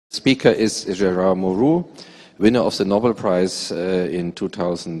Speaker is Gerard Mourou, winner of the Nobel Prize in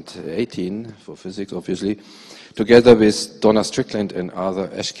 2018 for physics, obviously, together with Donna Strickland and Arthur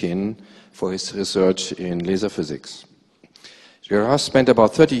Ashkin for his research in laser physics. Gerard spent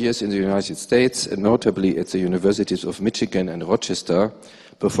about 30 years in the United States, and notably at the universities of Michigan and Rochester,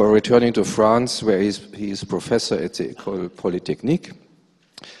 before returning to France, where he is professor at the École Polytechnique,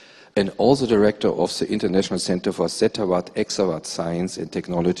 and also director of the International Center for Zettawatt Exawatt Science and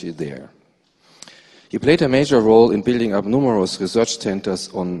Technology there. He played a major role in building up numerous research centers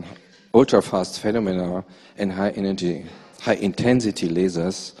on ultra-fast phenomena and high-intensity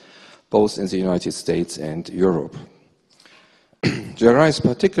lasers, both in the United States and Europe. Gerard is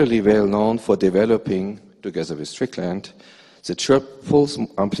particularly well known for developing, together with Strickland, the chirp pulse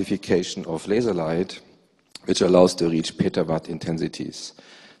amplification of laser light, which allows to reach petawatt intensities.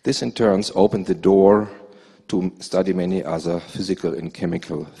 This in turn opened the door to study many other physical and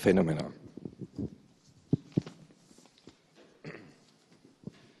chemical phenomena.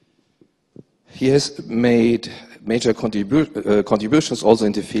 He has made major contributions also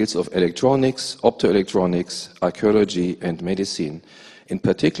in the fields of electronics, optoelectronics, archaeology, and medicine. In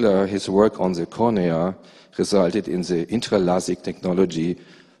particular, his work on the cornea resulted in the intralasic technology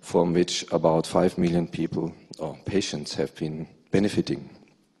from which about 5 million people or patients have been benefiting.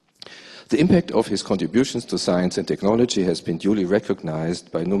 The impact of his contributions to science and technology has been duly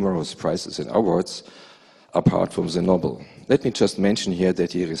recognized by numerous prizes and awards, apart from the Nobel. Let me just mention here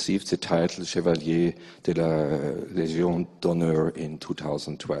that he received the title Chevalier de la Légion d'honneur in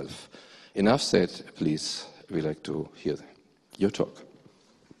 2012. Enough said, please, we'd like to hear your talk.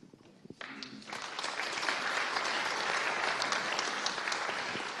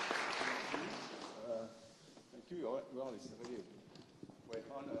 Thank you. Well, it's really a great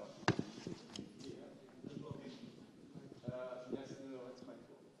honor.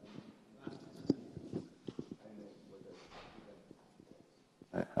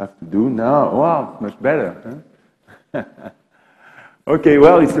 I have to do now. Wow, much better. Huh? Okay,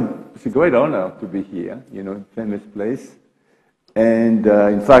 well, it's a great honor to be here, famous place. And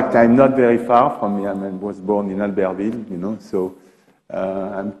in fact, I'm not very far from here. I was born in Albertville, so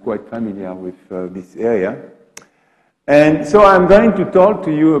I'm quite familiar with this area. And so I'm going to talk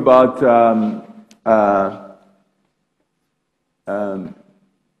to you about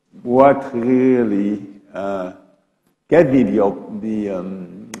what really gave me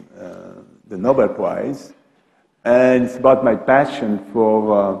the Nobel Prize, and it's about my passion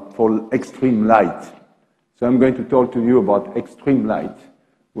for extreme light. So I'm going to talk to you about extreme light,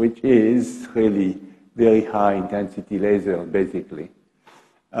 which is really very high intensity laser, basically.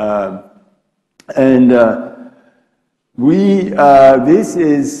 I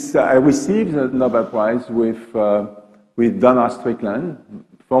received the Nobel Prize with Donna Strickland,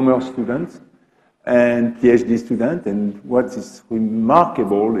 former student and PhD student, and what is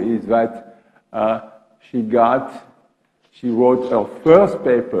remarkable is that she wrote her first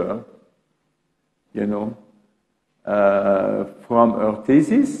paper, from her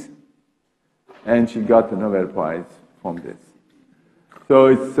thesis, and she got a Nobel Prize from this. So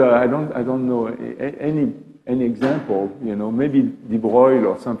it's I don't know any example, maybe De Broglie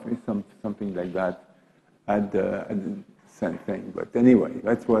or something like that had the same thing. But anyway,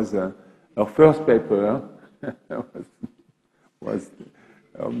 that was her first paper was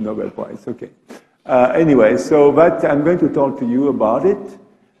Nobel Prize. Okay. Anyway, so but I'm going to talk to you about it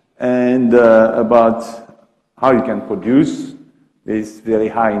and about how you can produce this very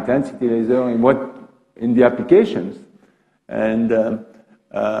high intensity laser and what in the applications. And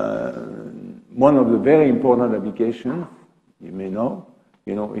one of the very important applications you may know,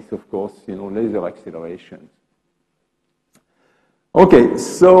 is of course, laser acceleration. Okay,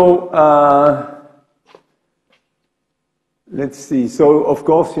 so let's see. So of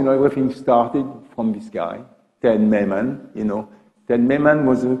course, everything started from this guy, Ted Mayman. Ted Mayman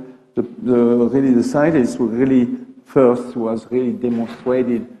was really the scientist who really first was really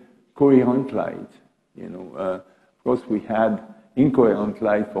demonstrated coherent light. Of course, we had incoherent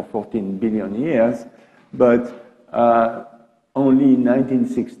light for 14 billion years, but only in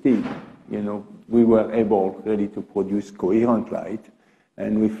 1960, we were able really to produce coherent light,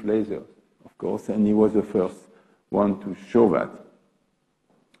 and with lasers, of course, and he was the first one to show that.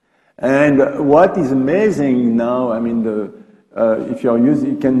 And what is amazing now, if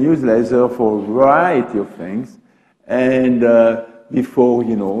you can use laser for a variety of things, and before,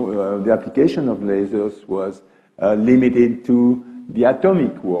 the application of lasers was limited to the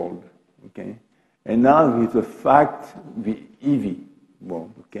atomic world, okay? And now with the fact, the EV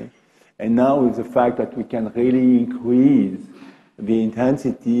world, okay? And now with the fact that we can really increase the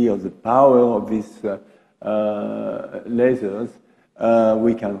intensity or the power of these lasers,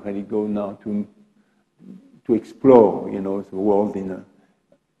 we can really go now to explore, you know, the world in a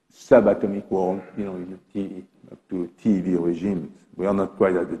subatomic world, you know, in a up to TeV regimes. We are not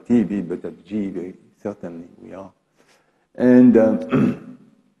quite at the TeV, but at G, certainly we are. And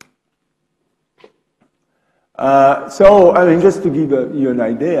so, I mean, just to give you an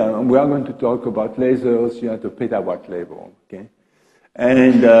idea, we are going to talk about lasers at the petawatt level, okay?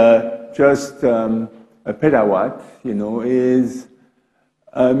 And just a petawatt, you know, is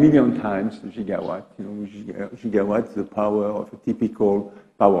a million times the gigawatt. You know, gigawatt is the power of a typical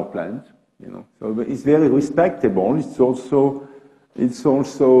power plant. You know, so it's very respectable. It's also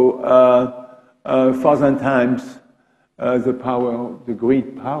 1,000 times the power, the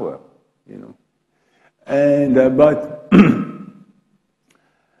grid power. You know, and but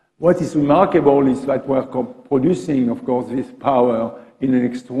what is remarkable is that we're producing, of course, this power in an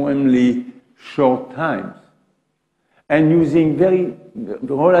extremely short time, and using very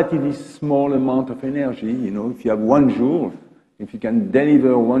relatively small amount of energy. You know, if you have 1 joule, if you can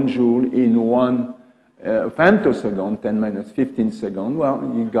deliver 1 joule in 1 femtosecond, 10 minus 15 seconds, well,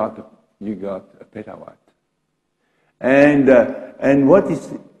 you got a petawatt. And what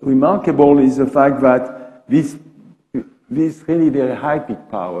is remarkable is the fact that this really very high peak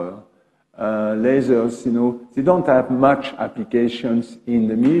power lasers, you know, they don't have much applications in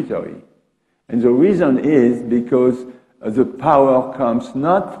the military. And the reason is because the power comes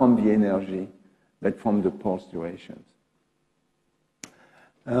not from the energy, but from the pulse durations.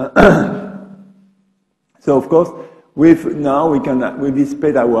 So of course, with this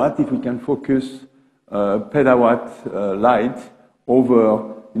petawatt, if we can focus petawatt light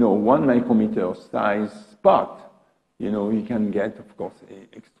over, you know, 1 micrometer size spot, you know, you can get, of course,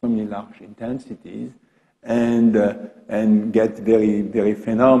 extremely large intensities and get very, very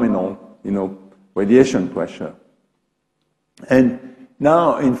phenomenal, you know, radiation pressure. And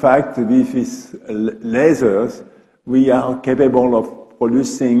now, in fact, with these lasers, we are capable of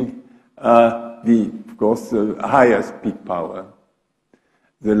producing of course, the highest peak power,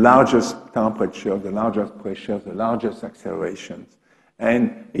 the largest temperature, the largest pressure, the largest accelerations.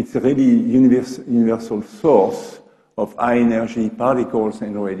 And it's a really universal source of high energy particles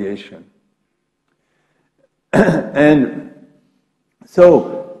and radiation. And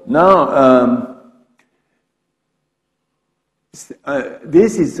so now,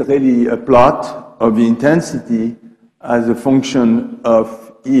 this is really a plot of the intensity as a function of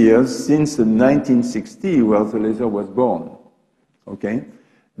years since 1960, where the laser was born. Okay?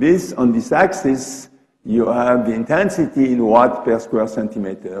 On this axis, you have the intensity in watt per square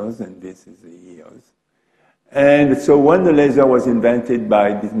centimeters, and this is the years. And so when the laser was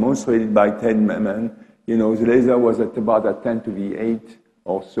demonstrated by Ted Meman, you know, the laser was at about a 10 to the 8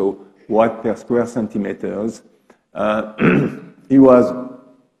 or so watt per square centimeters. He was,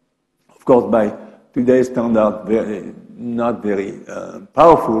 of course, by today's standard, not very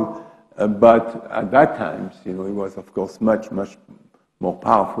powerful, but at that time, you know, it was, of course, much, much more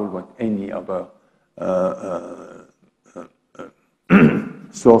powerful than any other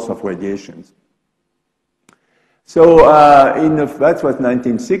source of radiations. So that was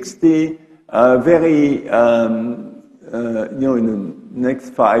 1960. Very, you know, in the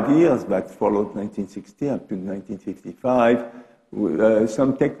next 5 years that followed 1960 up to 1965,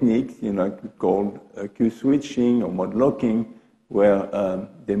 some techniques, you know, called Q switching or mode locking were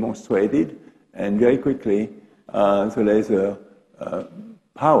demonstrated, and very quickly the laser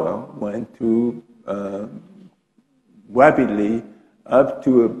power went to rapidly up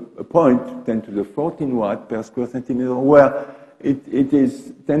to a point, 10 to the 14 watt per square centimeter, where it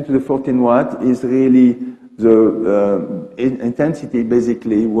is 10 to the 14 watt is really the intensity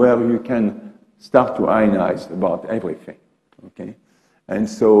basically where you can start to ionize about everything. Okay, and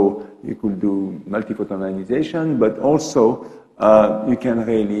so you could do multiphoton ionization, but also you can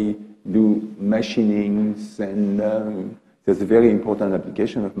really do machinings, and there's a very important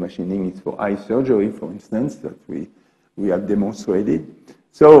application of machining. It's for eye surgery, for instance, that we have demonstrated.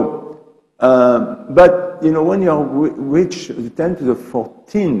 So, but you know, when you reach the 10 to the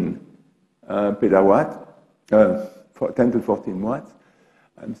 14 petawatt, 10 to 14 watts,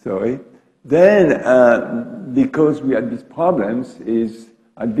 I'm sorry. Then, because we had these problems, is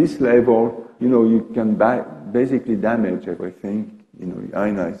at this level, you know, you can basically damage everything, you know, you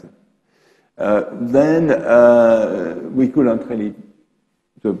ionize it. Then we couldn't really,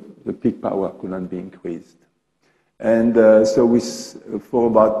 the peak power couldn't be increased. And so for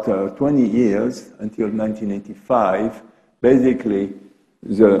about 20 years, until 1985, basically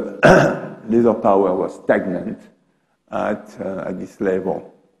the laser power was stagnant at this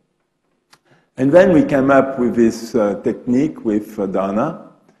level. And then we came up with this technique with Dana,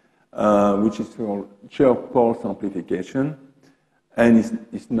 which is called short pulse amplification. And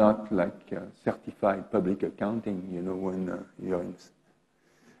it's not like certified public accounting, you know, when you're in,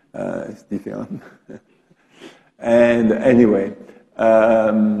 it's different. And anyway,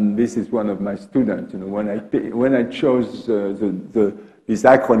 this is one of my students, you know, when I chose this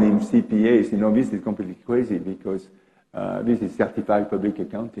acronym CPAs, you know, this is completely crazy because this is certified public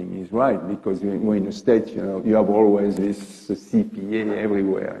accounting is right, because we're in the States, you know, you have always this CPA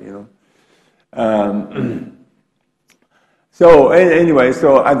everywhere, you know. So anyway,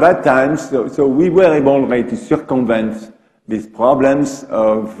 so at that time, so we were able to circumvent these problems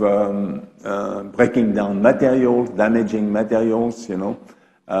of breaking down materials, damaging materials, you know,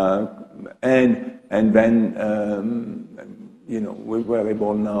 and then you know, we were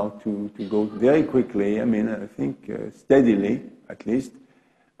able now to go very quickly. I mean, I think steadily, at least,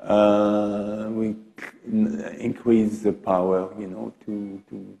 we increase the power, you know, to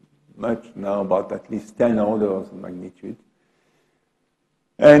much now about at least 10 orders of magnitude.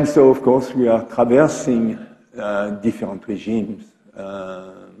 And so, of course, we are traversing different regimes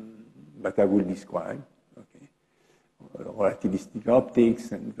that I will describe. Okay, relativistic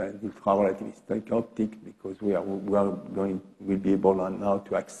optics and then ultra-relativistic optics, because we'll be able now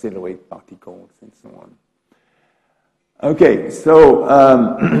to accelerate particles and so on. Okay, so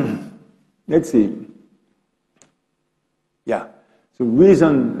let's see. Yeah, so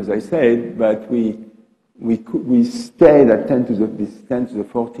reason, as I said, that we stayed at 10 to the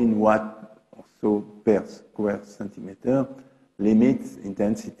 14 watt or so per square centimeter limit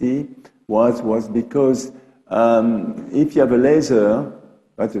intensity was because if you have a laser,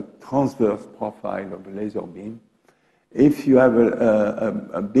 that's a transverse profile of a laser beam. If you have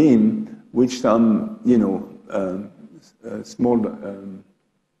a beam which some, you know, small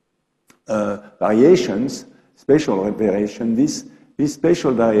variations, spatial variation, these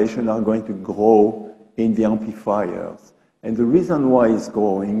spatial variations are going to grow in the amplifiers. And the reason why it's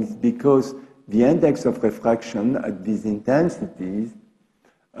growing is because the index of refraction at these intensities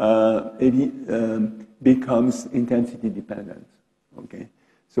becomes intensity dependent. Okay,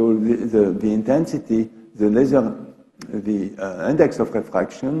 so the intensity, the laser, the index of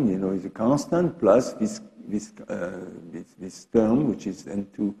refraction, you know, is a constant plus this term, which is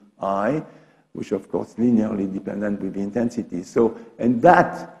N2I, which of course linearly dependent with the intensity. So, and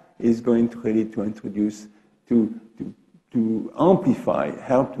that is going to really to introduce to amplify,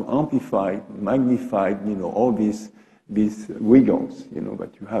 help to amplify, magnify, you know, all these wiggles, you know,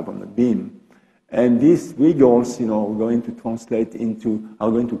 that you have on the beam. And these wiggles, you know, are going to translate into, are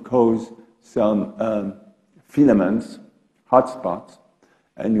going to cause some filaments, hotspots,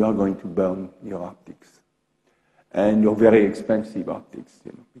 and you are going to burn your optics. And your very expensive optics,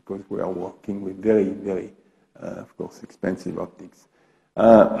 you know, because we are working with very, very, of course, expensive optics.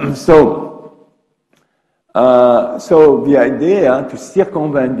 So the idea to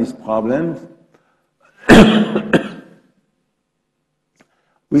circumvent these problems,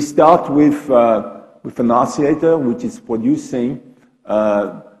 we start with an oscillator which is producing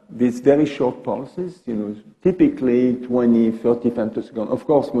these very short pulses, you know, typically 20, 30 femtoseconds. Of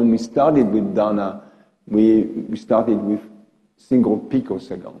course, when we started with Dana, we started with single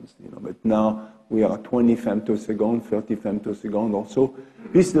picoseconds, you know, but now we are 20 femtoseconds, 30 femtoseconds or so.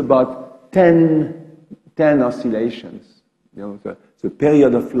 This is about 10 oscillations. You know, the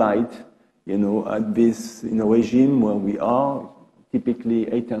period of light, you know, at this, you know, regime where we are, typically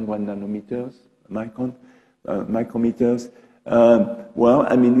 800 nanometers, micrometers. Well,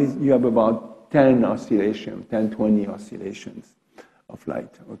 I mean, you have about 10 oscillations, 10, 20 oscillations of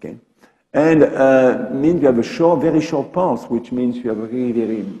light, okay? And means you have a very short pulse, which means you have a really,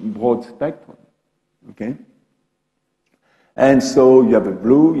 very broad spectrum. Okay? And so you have a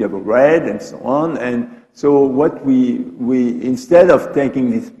blue, you have a red, and so on. And so what we instead of taking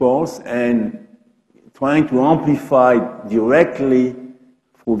this pulse and trying to amplify directly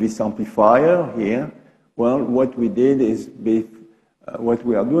through this amplifier here, well, what we did is, what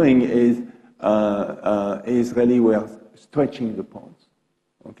we are doing is really we are stretching the pulse.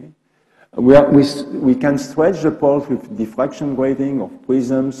 Okay? We can stretch the pulse with diffraction grating of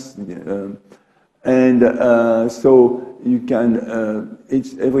prisms, so you can,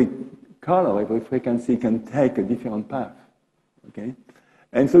 every color, every frequency can take a different path, okay?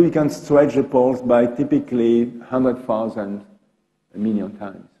 And so you can stretch the pulse by typically 100,000 a million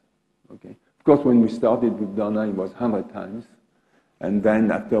times, okay? Of course, when we started with Dana, it was 100 times, and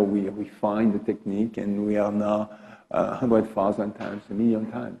then after we refined the technique, and we are now 100,000 times, a million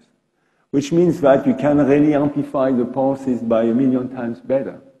times. which means that you can really amplify the pulses by 1,000,000 times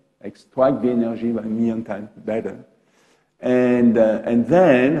better, extract the energy by 1,000,000 times better. And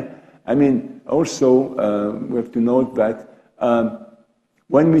then, I mean, also, we have to note that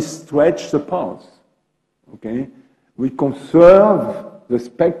when we stretch the pulse, okay, we conserve the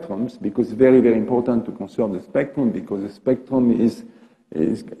spectrums, because it's very, very important to conserve the spectrum, because the spectrum is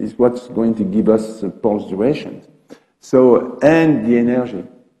what's going to give us the pulse duration. So, and the energy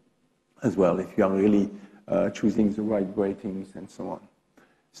as well, if you are really choosing the right ratings and so on.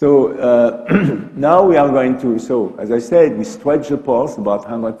 So now we are going to, so as I said, we stretch the pulse about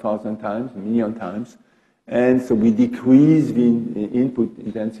 100,000 times, 1,000,000 times, and so we decrease the input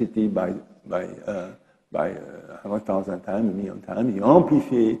intensity by 100,000 times, 1,000,000 times. You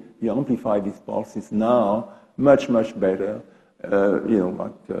amplify these pulses now much, much better,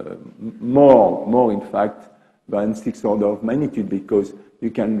 more in fact than 6 orders of magnitude, because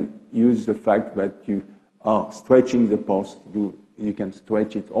you can use the fact that you are stretching the pulse. You can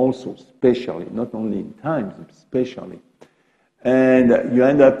stretch it also spatially, not only in time, but spatially. And you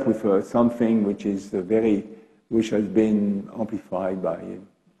end up with something which is which has been amplified by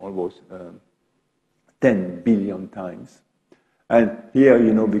almost 10 billion times. And here,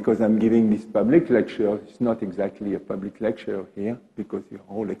 because I'm giving this public lecture, it's not exactly a public lecture here, because you're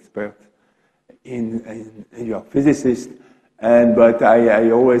all experts you're physicists. But I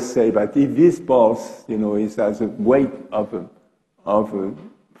always say that if this pulse, is as the weight of a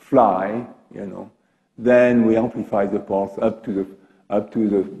fly, then we amplify the pulse up to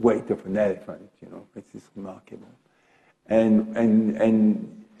the weight of an elephant. This is remarkable. And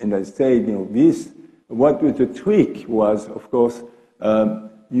I say, what the trick was, of course,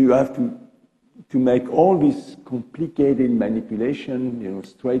 you have to make all this complicated manipulation,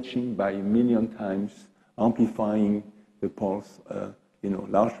 stretching by 1,000,000 times, amplifying the pulse,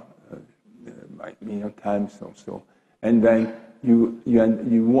 large by 1,000,000 times or so, and then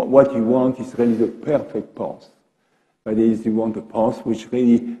what you want is really the perfect pulse. That is, you want a pulse which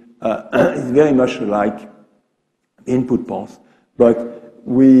really is very much like input pulse, but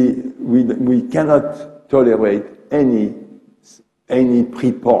we cannot tolerate any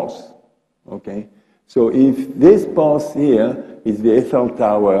pre-pulse. Okay, so if this pulse here is the Eiffel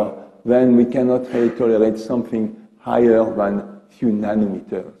Tower, then we cannot really tolerate something higher than a few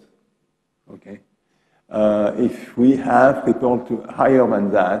nanometers. Okay, if we have people higher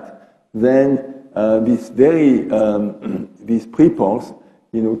than that, then this pre-pulse,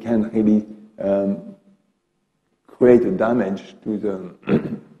 can really create a damage to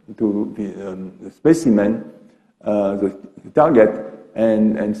the specimen, the target,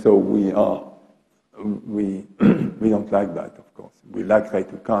 and so we don't like that, of course. We like Ray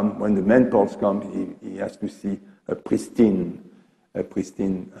to come. When the main pulse comes, he has to see a pristine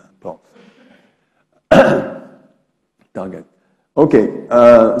pulse. Target. Okay,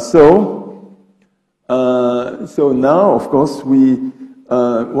 so now, of course,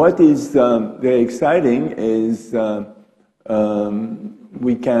 what is very exciting is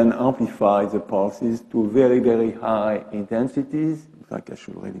we can amplify the pulses to very, very high intensities. In fact, I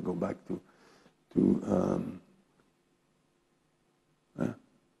should really go back to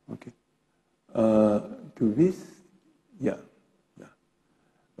this. Yeah.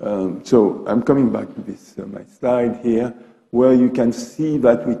 So I'm coming back to this my slide here, where you can see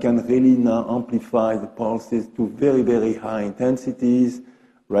that we can really now amplify the pulses to very, very high intensities.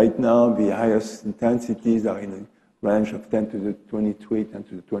 Right now, the highest intensities are in a range of 10 to the 23, 10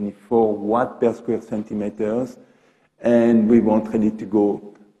 to the 24 watt per square centimeters, and we want really to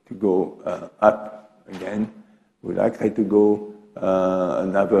go up again. We'd like to go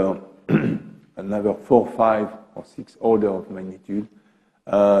another 4, 5, or 6 order of magnitude.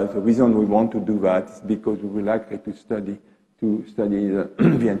 The reason we want to do that is because we would like to study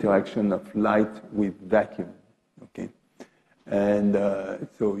the interaction of light with vacuum. Okay, and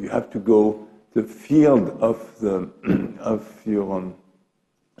so you have to go. The field of your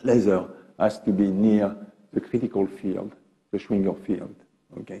laser has to be near the critical field, the Schwinger field.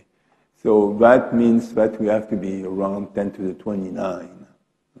 Okay, so that means that we have to be around 10 to the 29.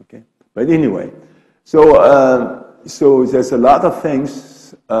 Okay, but anyway, so there's a lot of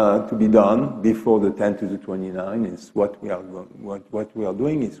things to be done before the 10 to the 29. It's what we are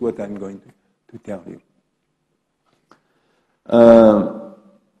doing. It's what I'm going to tell you.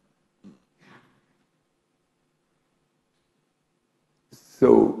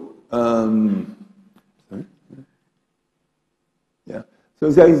 So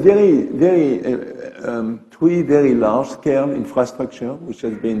there is three very large-scale infrastructure which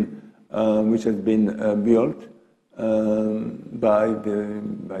has been built by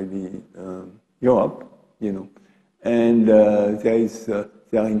Europe, you know, and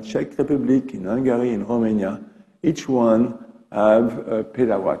they are in Czech Republic, in Hungary, in Romania. Each one have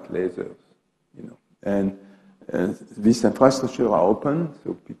petawatt lasers, you know, and these infrastructure are open,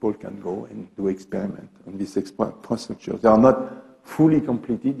 so people can go and do experiment on this infrastructure. They are not fully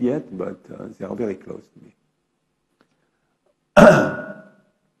completed yet, but they are very close to be.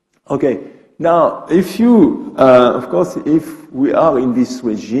 Okay, now if you, of course, if we are in this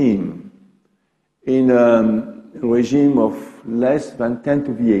regime, in a regime of less than 10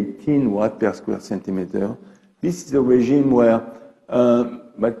 to the 18 watt per square centimeter, this is a regime where,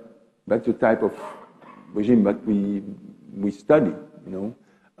 but that's the type of regime that we study, you know,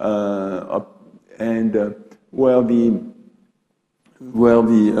 and where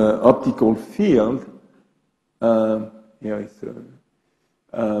the optical field here is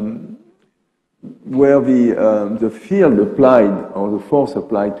where the field applied or the force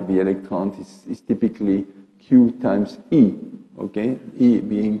applied to the electrons is typically Q times E. Okay, E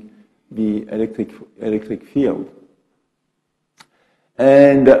being the electric field.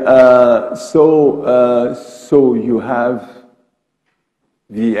 And so you have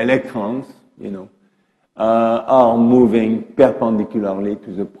the electrons, you know, are moving perpendicularly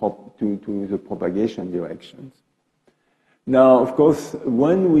to the propagation directions. Now, of course,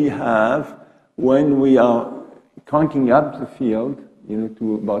 when we are cranking up the field, you know,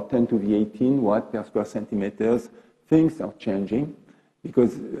 to about 10 to the 18 watt per square centimeters, things are changing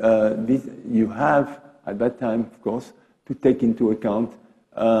because you have at that time, of course, to take into account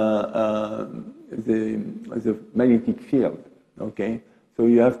the magnetic field. Okay, so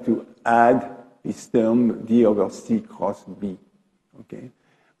you have to add this term D over C cross B. Okay,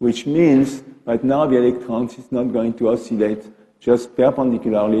 which means that now the electrons is not going to oscillate just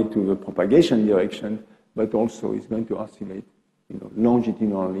perpendicularly to the propagation direction, but also is going to oscillate, you know,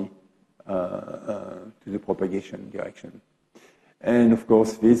 longitudinally to the propagation direction. And of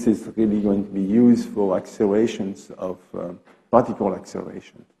course, this is really going to be used for accelerations of particle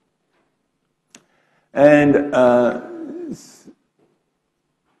acceleration. And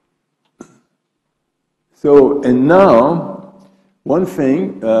and now, one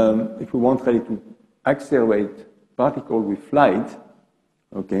thing, if we want really to accelerate particle with light,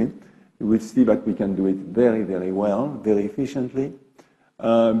 okay, you will see that we can do it very, very well, very efficiently,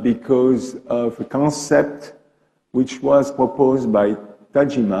 because of a concept which was proposed by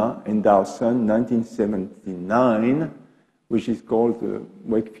Tajima and Dawson in 1979, which is called the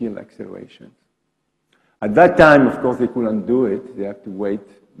Wakefield acceleration. At that time, of course, they couldn't do it. They have to wait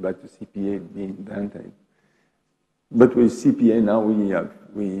that the CPA be invented. But with CPA now,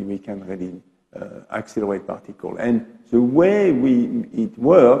 we can really accelerate particle. And the way it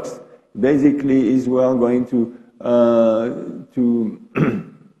works basically is we are going to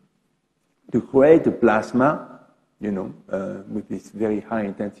create a plasma, you know, with this very high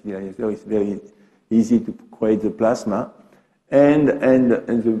intensity laser. It's very easy to create the plasma, and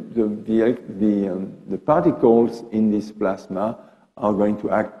the particles in this plasma are going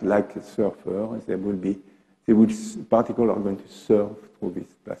to act like a surfer. Particles are going to surf through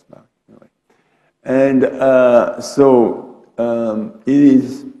this plasma. Anyway. And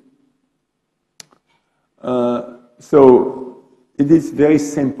it is very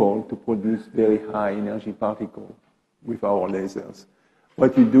simple to produce very high energy particles with our lasers.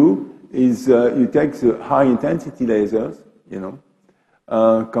 What you do is you take the high intensity lasers, you know,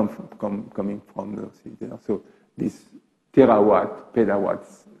 coming from the center. So this terawatt,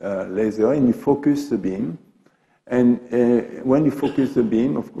 petawatts laser, and you focus the beam. And when you focus the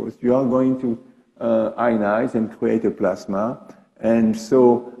beam, of course, you are going to ionize and create a plasma. And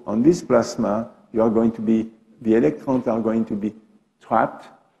so on this plasma, you are going to be, the electrons are going to be trapped,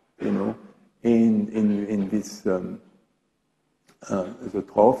 you know, in this the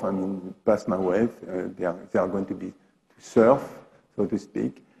trough, I mean, plasma wave. They are going to be surf, so to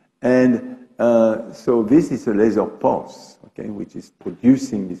speak. And so this is a laser pulse, okay, which is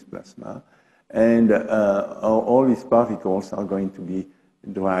producing this plasma. And all these particles are going to be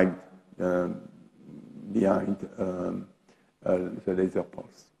dragged behind the laser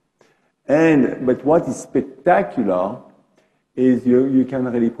pulse. But what is spectacular is you can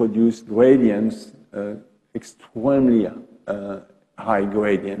really produce gradients, extremely high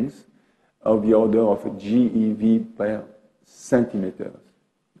gradients of the order of GeV per centimeter.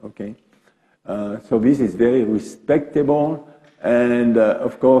 Okay, so this is very respectable, and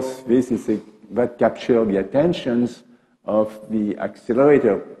of course this is that captures the attentions of the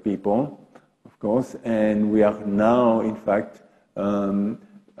accelerator people, of course, and we are now, in fact,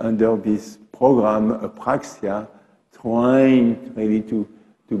 under this program, Apraxia, trying really to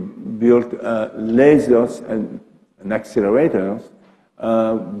build lasers and accelerators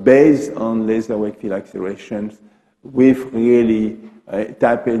based on laser wave field accelerations with really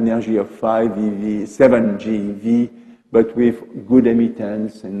type energy of 5 eV, 7 GeV, but with good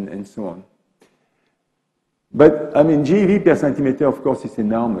emittance and so on. But, I mean, GeV per centimeter, of course, is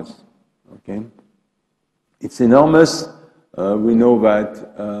enormous, okay? It's enormous. We know that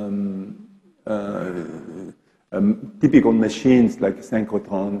typical machines like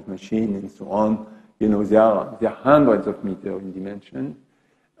synchrotron machine and so on, you know, they are hundreds of meters in dimension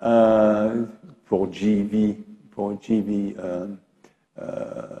for GeV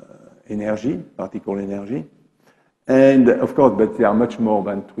energy, particle energy. And, of course, but they are much more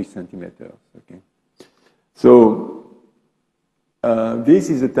than 3 centimeters, okay? So this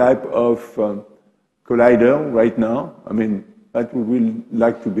is a type of collider right now, I mean, that we will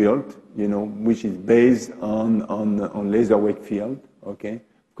like to build, you know, which is based on laser wave field, okay?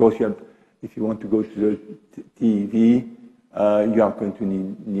 Of course, if you want to go to the TeV, you are going to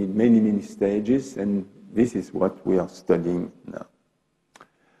need many stages, and this is what we are studying now.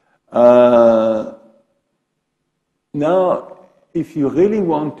 Now, if you really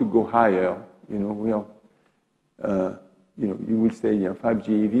want to go higher, you know, you will say, 5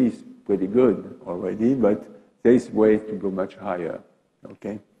 GeV is pretty good already, but there is ways to go much higher,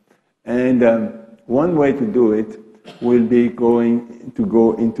 okay? And one way to do it will be going to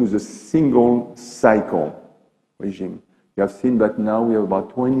go into the single cycle regime. You have seen that now we have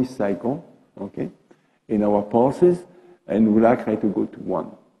about 20 cycles, okay, in our pulses, and we'd like to go to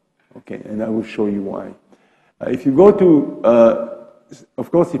 1, okay? And I will show you why. If you go to,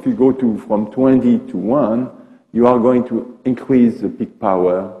 of course, if you go to from 20 to 1, you are going to increase the peak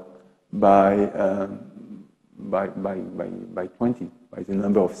power by 20, by the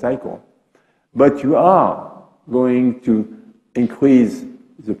number of cycles. But you are going to increase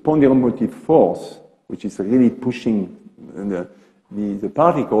the ponderomotive force, which is really pushing the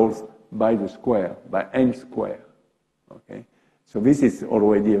particles by the square, by n square, okay? So this is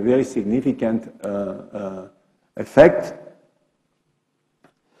already a very significant effect.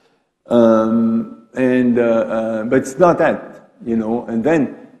 But it's not that, you know. And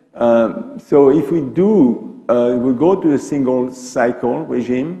then, so if we go to a single cycle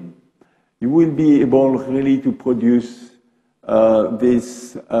regime, you will be able really to produce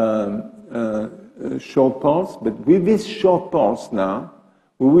this short pulse. But with this short pulse now,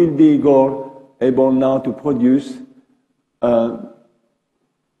 we will be able now to produce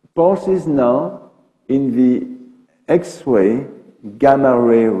pulses now in the X-ray, gamma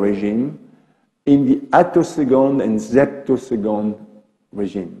ray regime, in the attosecond and zeptosecond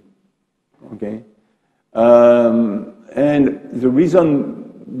regime, okay? And the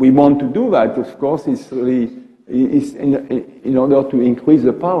reason we want to do that, of course, is really in order to increase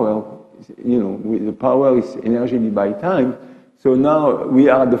the power. You know, the power is energy by time. So now we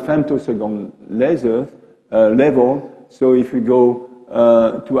are at the femtosecond laser level. So if we go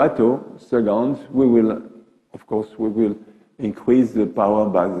to attoseconds, we will increase the power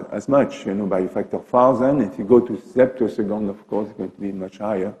by as much, you know, by a factor of 1,000. If you go to zeptosecond, of course, it's going to be much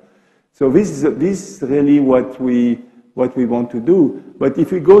higher. So this is really what we want to do. But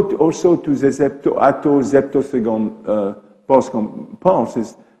if we go also to the attosecond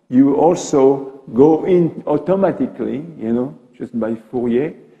pulses, you also go in automatically, you know, just by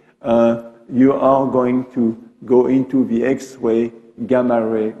Fourier. You are going to go into the X-ray gamma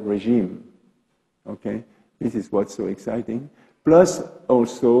ray regime. Okay. This is what's so exciting. Plus,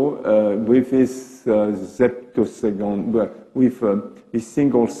 also, with this zeptosecond, with this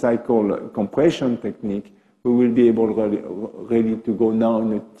single cycle compression technique, we will be able really to go now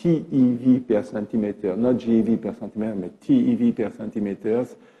in a TeV per centimeter, not GeV per centimeter, but TeV per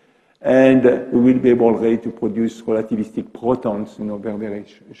centimeters. And we will be able really to produce relativistic protons in a very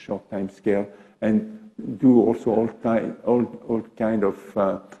short time scale, and do also all kind of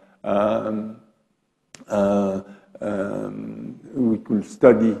we could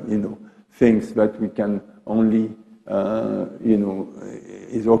study, you know, things that we can only, you know,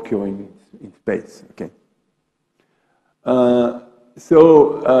 is occurring in space. Okay.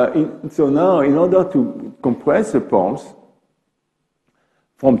 So now, in order to compress the pulse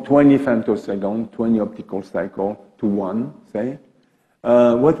from 20 femtosecond, 20 optical cycle to 1, say,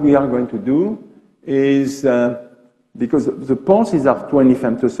 what we are going to do is, because the pulses are 20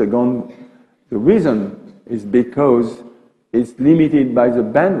 femtosecond, the reason is because it's limited by the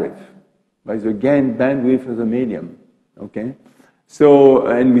bandwidth, by the gain bandwidth of the medium. Okay, so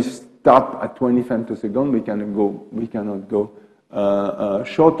and we stop at 20 femtosecond. We cannot go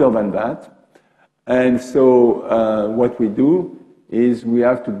shorter than that. And so what we do is we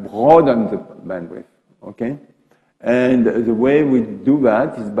have to broaden the bandwidth, okay? And the way we do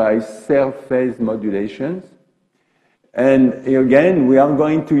that is by cell-phase modulations. And again, we are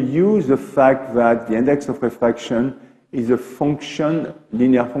going to use the fact that the index of refraction is a function,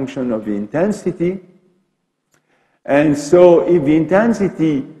 linear function of the intensity. And so if the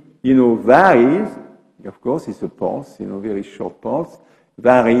intensity, varies, of course, it's a pulse, very short pulse,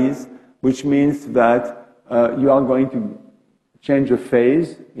 varies, which means that you are going to change the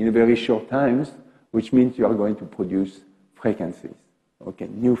phase in a very short times, which means you are going to produce frequencies, okay,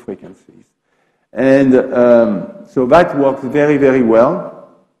 new frequencies. And so that works very, very well.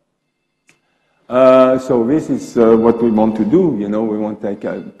 So this is what we want to do. We want to take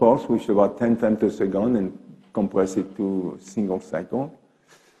a pulse which is about 10 femtosecond and compress it to a single cycle.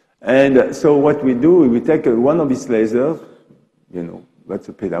 And so what we do, we take one of these lasers, that's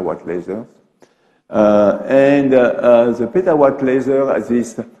a petawatt laser. And the petawatt laser has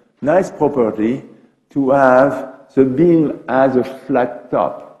this nice property to have the beam as a flat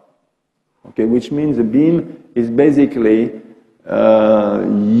top, okay, which means the beam is basically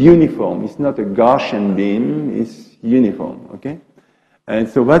uniform. It's not a Gaussian beam, it's uniform, okay? And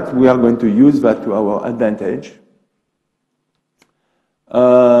so that we are going to use that to our advantage.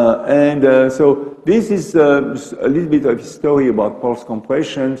 So this is a little bit of history about pulse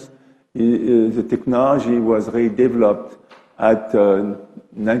compressions. The technology was really developed at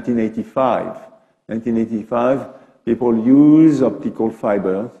 1985. 1985, people use optical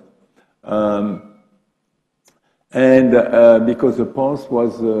fibers. Because the pulse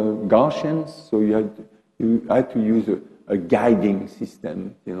was Gaussian, so you had to use a guiding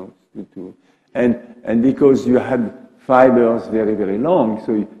system, and because you had fibers very, very long,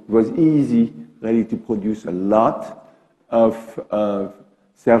 so it was easy really to produce a lot of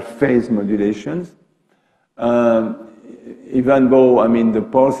cell-phase modulations. Even though, the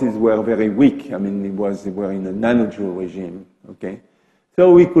pulses were very weak, they were in a nanojoule regime, okay?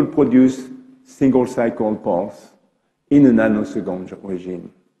 So we could produce single cycle pulse in a nanosecond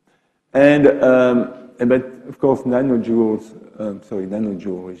regime. But of course, nanojoule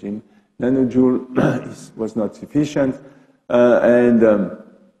regime, nanojoule was not sufficient,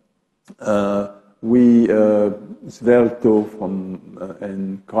 we, Svelto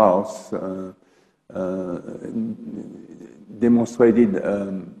and Krauss demonstrated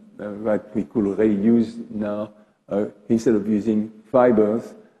that we could reuse now, instead of using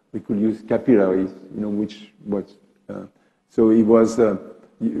fibers, we could use capillaries, which was, so it was, it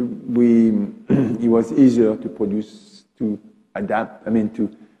was easier to produce, to adapt, to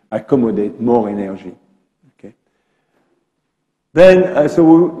accommodate more energy. Okay. Then,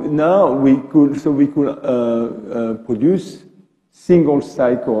 so now we could produce single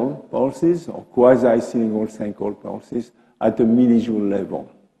cycle pulses or quasi-single cycle pulses at a millijoule level.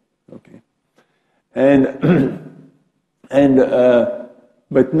 Okay.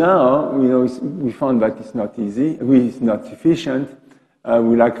 But now, we found that it's not easy, it's not sufficient.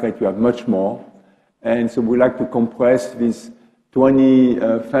 We like to have much more. And so we like to compress these 20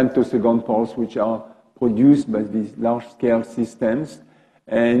 femtosecond pulses, which are produced by these large-scale systems.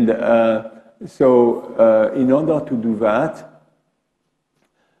 And so in order to do that,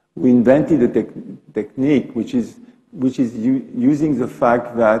 we invented a technique which is using the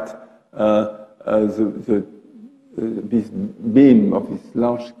fact that this beam of these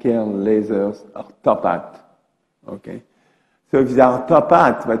large-scale lasers are top hat. Okay, so if they are top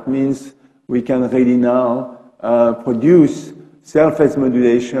hat, that means we can really now produce cell-phase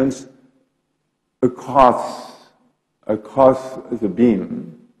modulations across the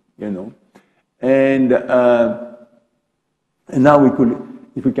beam, and now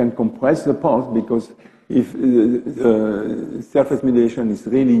if we can compress the pulse, because if the cell-phase modulation is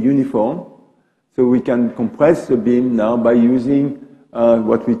really uniform, so we can compress the beam now by using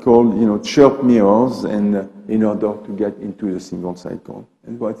what we call, chirp mirrors, and in order to get into the single cycle.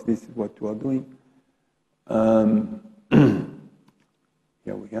 And this is what we are doing.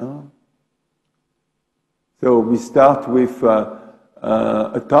 Here we are. So we start with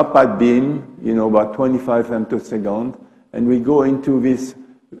a top hat beam, about 25 femtosecond, and we go into this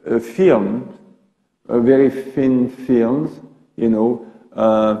film, very thin films,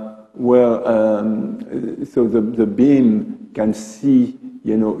 where so the beam can see,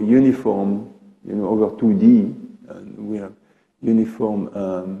 uniform, over 2D, and we have uniform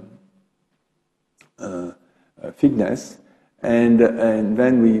thickness, and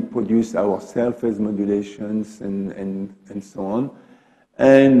then we produce our cell-phase modulations and so on,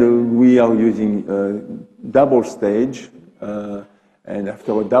 and we are using double stage, And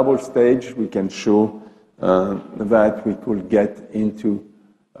after a double stage, we can show that we could get into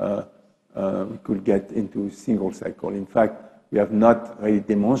single cycle. In fact, we have not really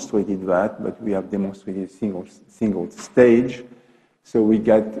demonstrated that, but we have demonstrated single stage. So we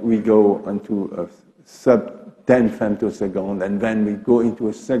go into a sub 10 femtosecond, and then we go into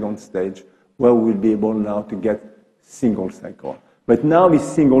a second stage where we'll be able now to get single cycle. But now this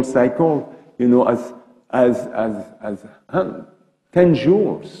single cycle, you know, as 10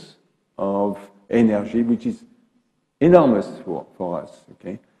 joules of energy, which is enormous for us,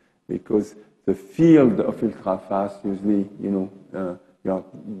 okay? Because the field of ultra-fast, usually, you know, you are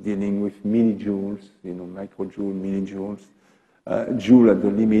dealing with millijoules, you know, microjoule, millijoules, joule at the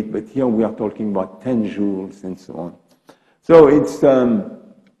limit, but here we are talking about 10 joules and so on. So it's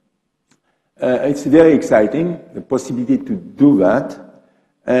very exciting, the possibility to do that.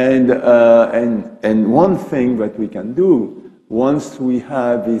 And one thing that we can do, once we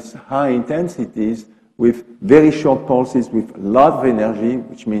have these high intensities with very short pulses with a lot of energy,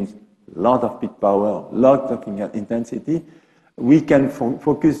 which means a lot of peak power, a lot of intensity, we can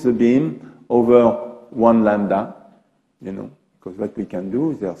focus the beam over 1 lambda, you know, because what we can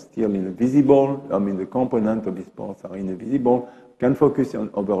do is they're still invisible. I mean, the component of these pulses are invisible. We can focus on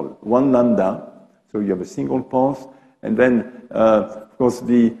over 1 lambda, so you have a single pulse, and then, of course,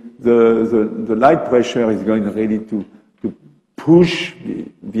 the light pressure is going really to push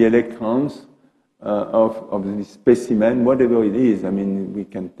the electrons of the specimen, whatever it is. I mean, we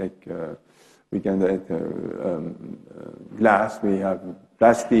can take glass, we have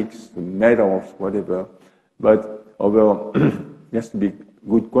plastics, metals, whatever, but over it has to be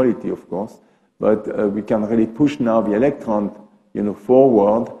good quality, of course. But we can really push now the electron, you know,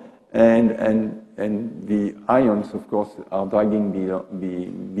 forward, and the ions, of course, are dragging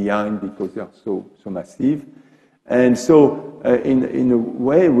behind because they are so massive. And so, in a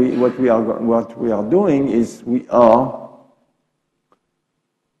way, what we are doing is we are,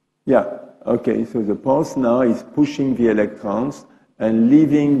 so the pulse now is pushing the electrons and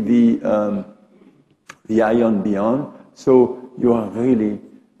leaving the ion beyond. So you are really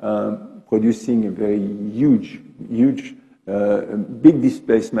producing a very huge, big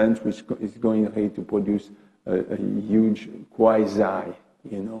displacement, which is going really to produce a huge quasi,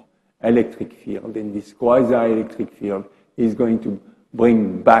 you know, electric field. And this quasi-electric field is going to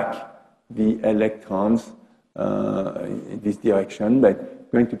bring back the electrons in this direction, but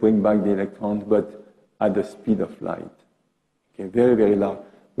going to bring back the electrons, but at the speed of light. Okay, very, very large.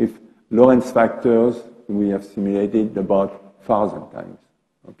 With Lorentz factors, we have simulated about 1,000 times.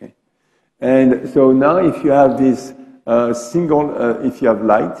 Okay, and so now if you have this if you have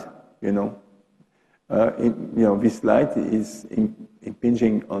light, you know, this light is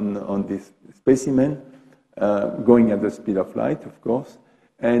impinging on this specimen, going at the speed of light, of course,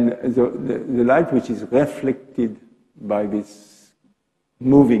 and the light which is reflected by this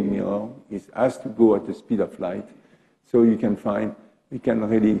moving mirror has to go at the speed of light. So you can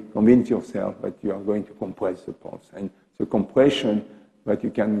really convince yourself that you are going to compress the pulse, and the compression that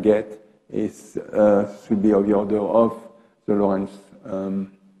you can get should be of the order of the Lorentz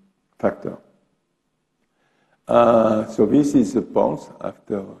factor. So this is the pulse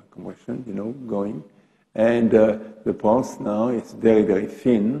after compression, you know, going. And the pulse now is very, very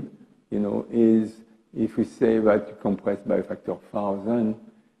thin, you know, if we say that you compress by a factor of 1,000,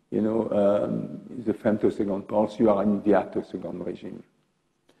 you know, the femtosecond pulse, you are in the attosecond regime.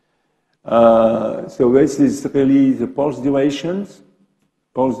 So this is really the pulse durations.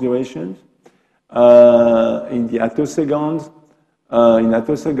 In the attosecond,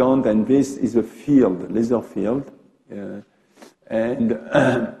 and this is a field, laser field, and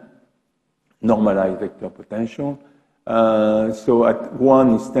normalized vector potential. So at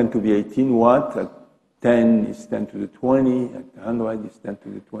 1 is 10 to the 18 watt, at 10 is 10 to the 20, at 100 is 10 to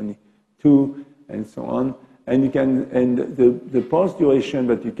the 22, and so on. And the pulse duration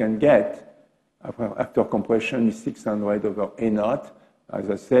that you can get after compression is 600 over A naught. As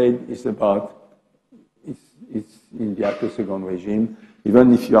I said, it's in the attosecond regime.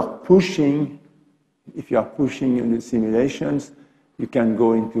 Even if you are pushing in the simulations, you can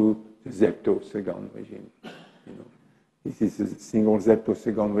go into the zeptosecond regime. You know, this is a single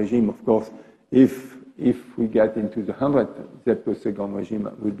zeptosecond regime. Of course, if we get into the 100 zeptosecond regime,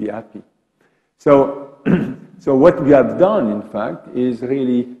 we'll be happy. So, so what we have done, in fact, is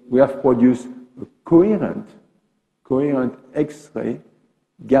really we have produced a coherent X-ray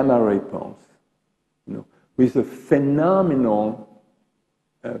gamma ray pulse, you know, with a phenomenal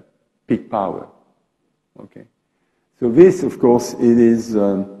peak power. Okay, so this, of course, it is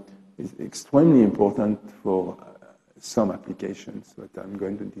extremely important for some applications that I'm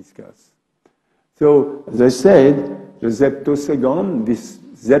going to discuss. So, as I said, the zeptosecond, this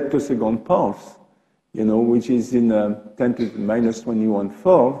zeptosecond pulse, which is in 10 to the minus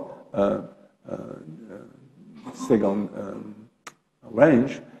 21/4 second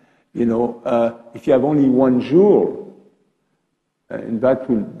range, if you have only 1 joule, and that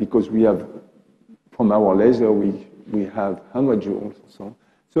will, because we have, from our laser, we have 100 joules or so.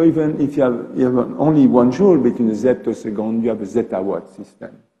 So even if you have only 1 joule between the zeptosecond, you have a zettawatt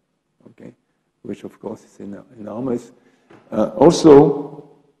system, okay, which of course is enormous. Also,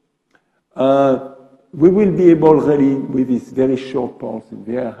 we will be able really, with this very short pulse,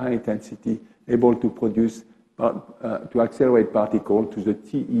 very high intensity, able to produce, to accelerate particles to the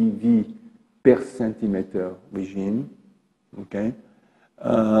TeV per centimeter regime, okay?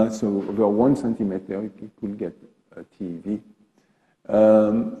 So over 1 centimeter, you could get a TeV.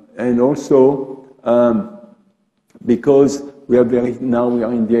 And also, because now we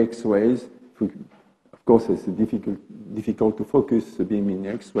are in the X-rays, of course it's difficult to focus the beam in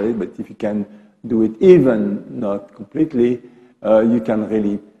X-ray, but if you can do it even not completely, you can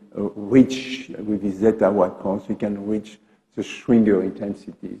really reach, with this zettawatt pulse, you can reach the Schwinger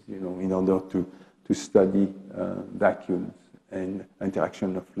intensities, in order to study vacuums and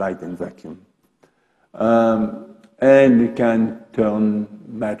interaction of light and vacuum. And you can turn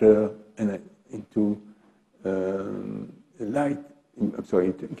matter into light. I'm sorry,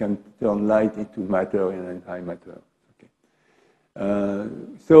 you can turn light into matter and antimatter. Okay.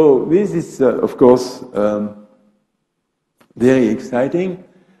 So this is, of course, very exciting.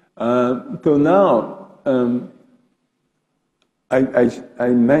 So now, I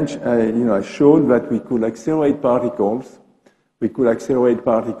mentioned, I showed that we could accelerate particles. We could accelerate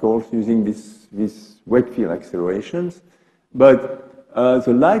particles using these Wakefield accelerations, but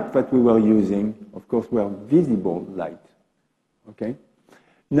the light that we were using, of course, were visible light. Okay.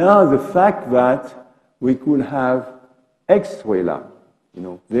 Now the fact that we could have X-ray light,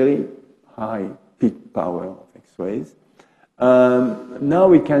 very high peak power of X-rays. Now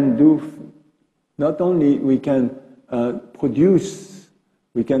we can do, not only we can produce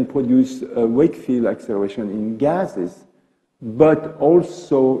a Wakefield acceleration in gases, but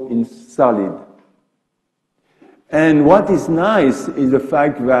also in solid. And what is nice is the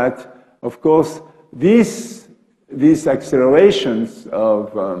fact that, of course, these accelerations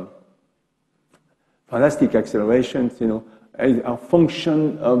of fantastic accelerations, are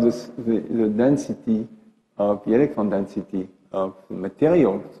function of the density of the electron density of the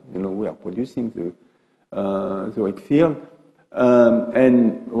materials. We are producing the Wakefield,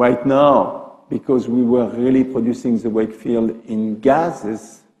 and right now, because we were really producing the Wakefield in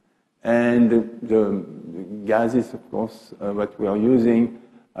gases, and the gases, of course, that we are using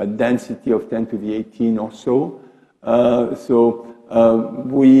a density of 10 to the 18 or so. It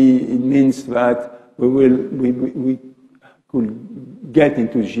means that we could get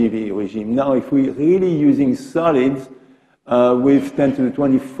into GeV regime. Now, if we're really using solids with 10 to the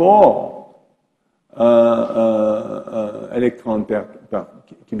 24 electron per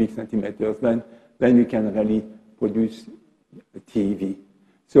cubic centimeters, then you can really produce TeV.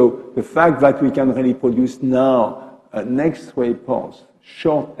 So the fact that we can really produce now an X-ray pulse,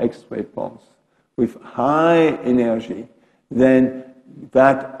 short X-ray pulse, with high energy, then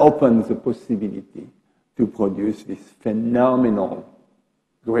that opens the possibility to produce this phenomenal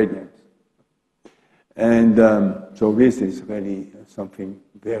gradient. And so this is really something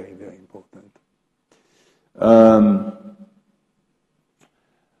very, very important. I'm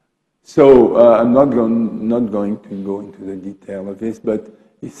not going to go into the detail of this, but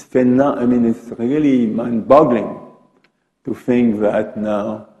it's it's really mind-boggling to think that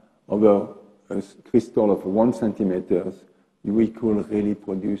now over a crystal of 1 centimeter, we could really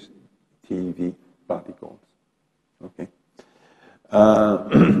produce TeV particles. Okay.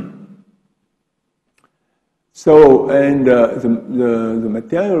 The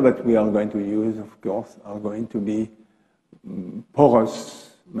material that we are going to use, of course, are going to be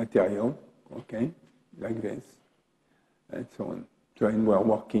porous material, okay, like this, and so on. So, and we're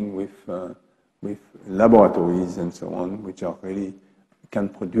working with laboratories and so on, which are really can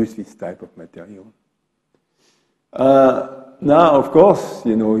produce this type of material. Now, of course,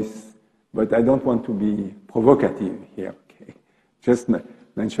 but I don't want to be provocative here. Okay, just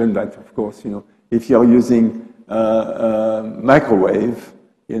mention that, of course, if you're using microwave,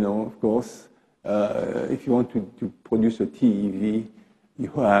 of course, if you want to produce a TeV,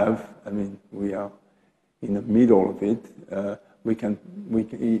 you have, we are in the middle of it. We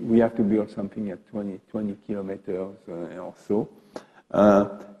have to build something at 20 kilometers or so.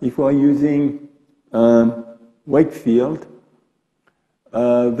 If we're using wake field,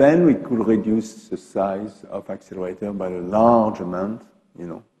 then we could reduce the size of accelerator by a large amount, you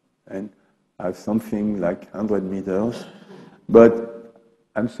know, and have something like 100 meters. But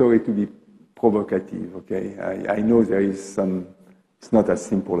I'm sorry to be provocative, okay? I know there is some, it's not as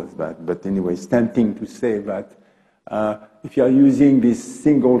simple as that, but anyway, it's tempting to say that if you are using this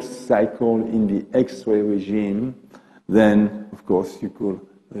single cycle in the X-ray regime, then, of course, you could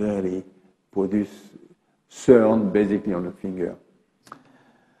really produce CERN basically on a finger.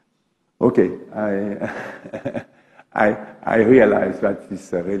 Okay, I realize that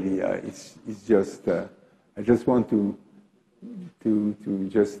this really it's just I just want to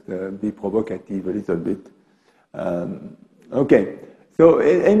just be provocative a little bit. Okay, so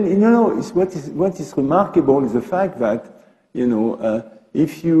and you know what is remarkable is the fact that you know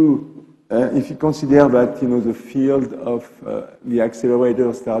if you consider that you know the field of the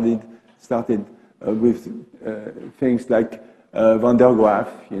accelerator started with things like Van der Graaf,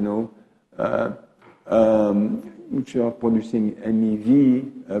 you know. Which are producing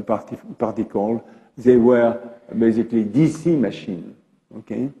MEV particle, they were basically DC machine,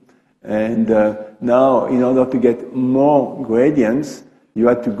 okay? And now, in order to get more gradients, you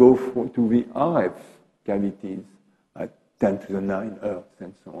had to go to the RF cavities at 10 to the 9 Hertz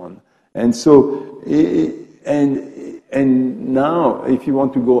and so on. And so, and now, if you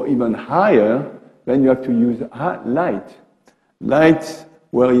want to go even higher, then you have to use light. Light,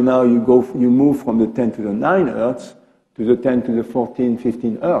 where now you move from the 10 to the 9 Hertz to the 10 to the 14,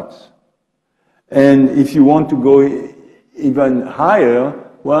 15 Hertz. And if you want to go even higher,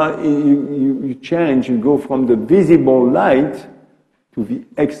 well, you change, you go from the visible light to the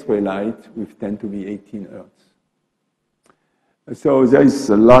X-ray light with 10 to the 18 Hertz. So there is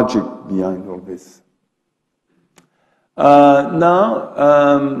a logic behind all this. Now,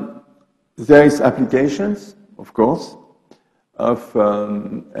 there is applications, of course.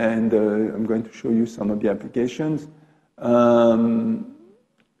 And I'm going to show you some of the applications. I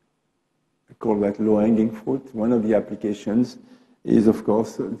call that low-hanging fruit. One of the applications is, of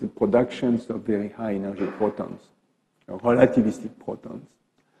course, the productions of very high-energy protons, relativistic protons.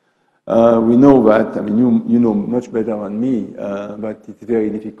 We know that, I mean, you know much better than me, but it's very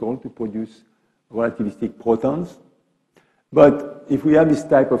difficult to produce relativistic protons. But if we have this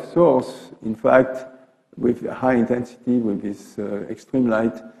type of source, in fact, with high intensity, with this extreme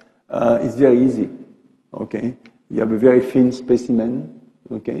light, it's very easy, okay? You have a very thin specimen,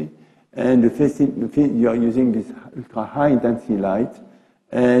 okay? And you are using this ultra high intensity light,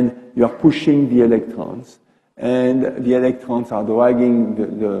 and you are pushing the electrons. And the electrons are dragging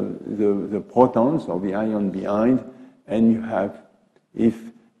the protons or the ion behind, and you have,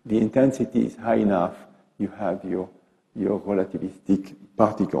 if the intensity is high enough, you have your relativistic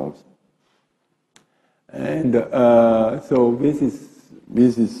particles. And so this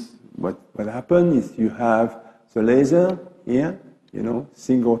is what happened is you have the laser here, you know,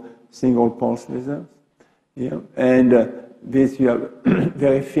 single pulse lasers, yeah, and this you have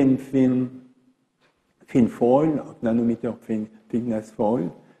very thin foil, nanometer thickness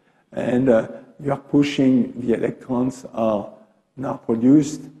foil, and you are pushing the electrons are now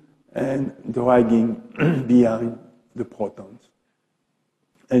produced and dragging behind the protons,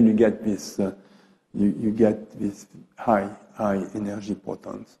 and you get this. You get these high energy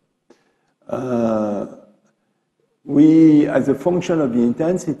protons. We, as a function of the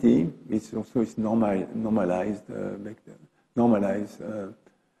intensity, it's also is normalized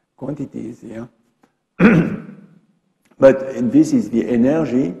quantities here. But this is the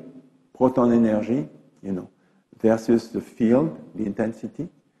energy, proton energy, you know, versus the field, the intensity.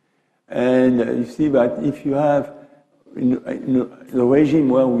 And you see that if you have in the regime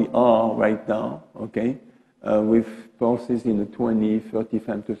where we are right now, okay, with pulses in the 20, 30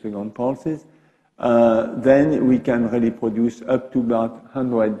 femtosecond pulses, then we can really produce up to about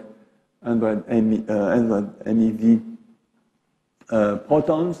 100 MeV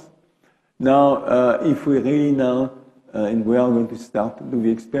protons. Now, if we really now, and we are going to start to do the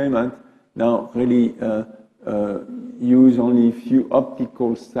experiment, now really use only a few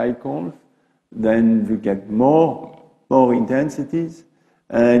optical cycles, then we get more intensities,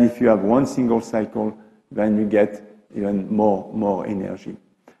 and if you have one single cycle, then you get even more energy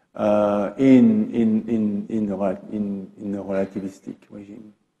in the relativistic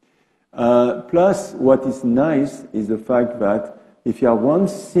regime. Plus, what is nice is the fact that if you have one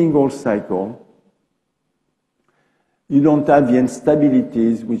single cycle, you don't have the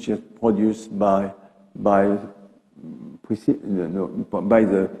instabilities which are produced by the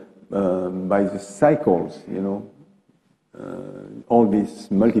cycles, you know, all these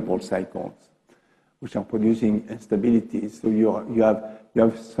multiple cycles. which are producing instabilities. So you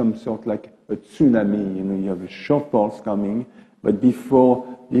have some sort like a tsunami. You know, you have a short pulse coming, but before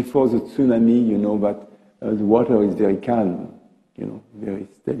the tsunami, you know that the water is very calm, you know, very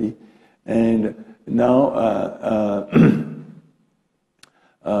steady. And now,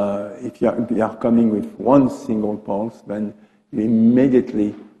 if you are coming with one single pulse, then you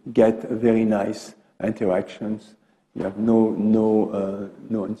immediately get very nice interactions. You have no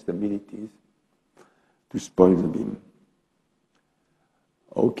instabilities to spoil the beam.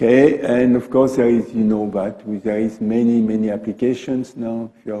 Okay, and of course there is, you know, that there is many applications now.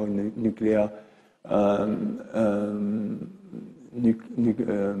 If you are in nuclear,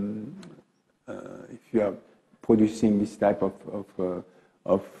 if you are producing this type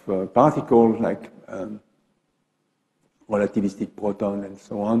of particle like relativistic proton and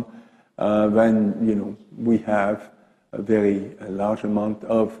so on, then, you know, we have a very large amount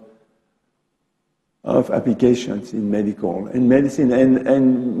of applications in medicine,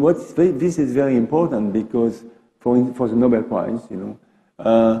 and this is very important because for the Nobel Prize, you know,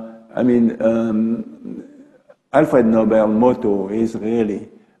 I mean, Alfred Nobel's motto is really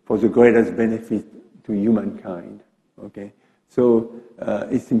for the greatest benefit to humankind. Okay, so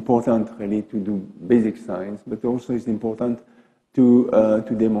it's important really to do basic science, but also it's important to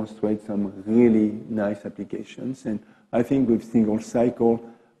demonstrate some really nice applications. And I think with single cycle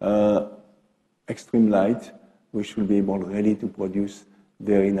extreme light, we should be able really to produce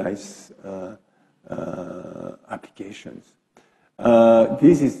very nice applications.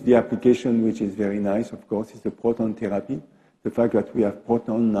 This is the application which is very nice, of course, is the proton therapy. The fact that we have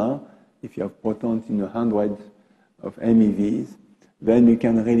proton now, if you have protons in hundreds of MeVs, then you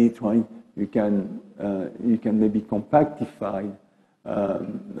can really try, you can maybe compactify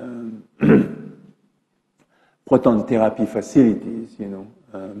proton therapy facilities, you know,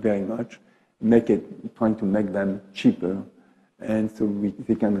 very much, trying to make them cheaper, and so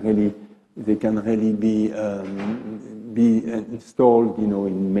they can really be installed, you know,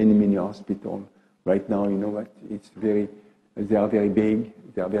 in many hospitals. Right now, you know, that they are very big,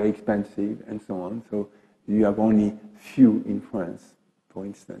 they are very expensive, and so on. So you have only few in France, for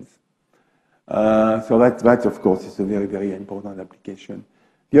instance. So that of course is a very important application.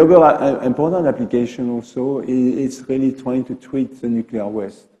 The other important application also is really trying to treat the nuclear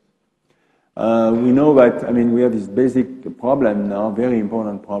waste. We know that, I mean, we have this basic problem now, very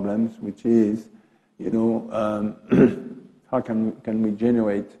important problems, which is, you know, how can we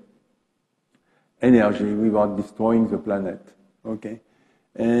generate energy without destroying the planet? Okay,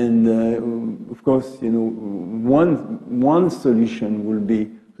 and of course, you know, one solution will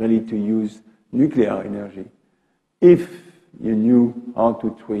be really to use nuclear energy if you knew how to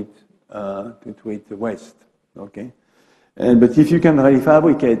treat the waste. Okay, but if you can really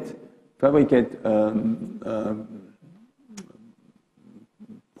fabricate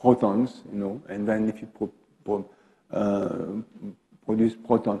protons, you know, and then if you produce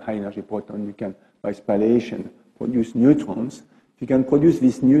high energy proton, you can, by spallation, produce neutrons. If you can produce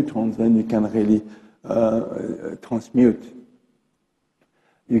these neutrons, then you can really transmute.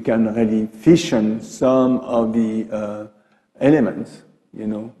 You can really fission some of the elements, you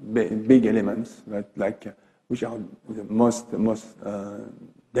know, big elements that which are the most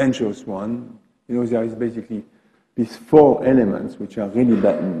dangerous one. You know, there is basically these four elements which are really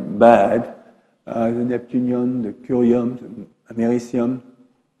bad: the neptunium, the curium, the americium,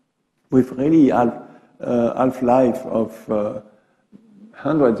 with really half-life of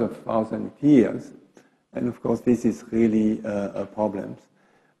hundreds of thousands of years. And of course, this is really a problem.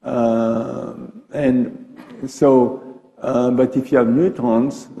 And so, but if you have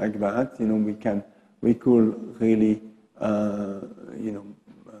neutrons like that, you know, we could really, you know,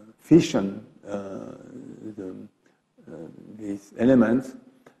 fission these elements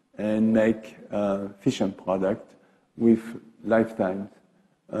and make fission product with lifetime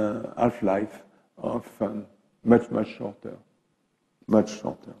half-life of much shorter.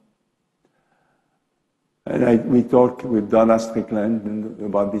 And we talked with Donald Strickland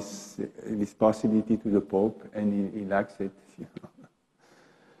about this possibility to the Pope, and he likes it. You know.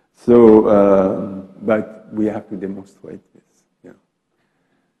 So, but we have to demonstrate this. You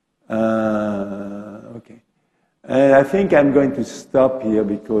know. Okay, and I think I'm going to stop here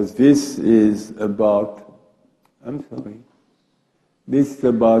because this is about. I'm sorry. This is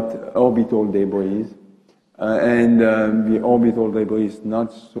about orbital debris, and the orbital debris is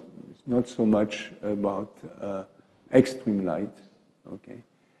not so much about extreme light, okay?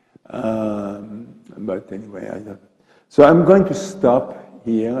 But anyway, I don't. So I'm going to stop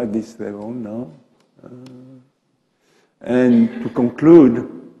here at this level now. And to conclude,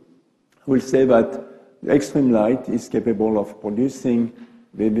 we'll say that extreme light is capable of producing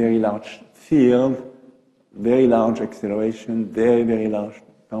a very large field, very large acceleration, very, very large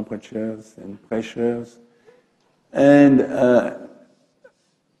temperatures and pressures, and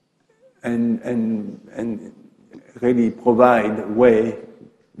really provide a way,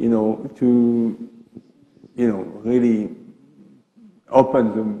 to, really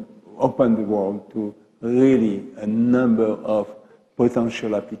open the world to really a number of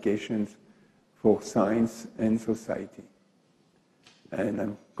potential applications for science and society. And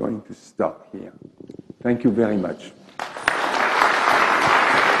I'm going to stop here. Thank you very much.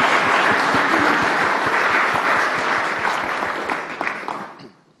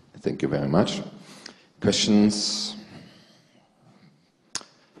 Thank you very much. Questions?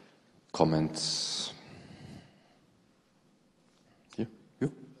 Comments? Here?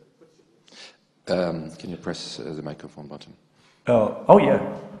 You? Can you press the microphone button? Oh, yeah.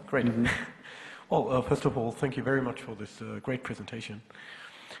 Great. Mm-hmm. Well, first of all, thank you very much for this great presentation.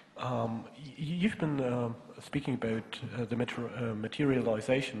 You've been speaking about the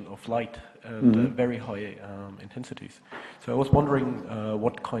materialization of light at very high intensities. So I was wondering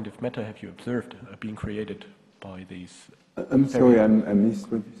what kind of matter have you observed being created by these? I'm sorry, I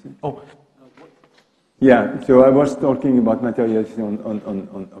missed what you said. Oh. Yeah, so I was talking about materialization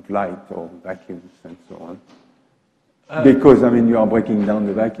of light or vacuums and so on. Because, you are breaking down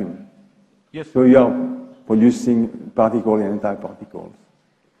the vacuum. Yes. So you are producing particles and antiparticles.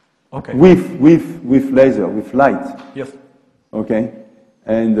 Okay. With laser, with light. Yes. Okay?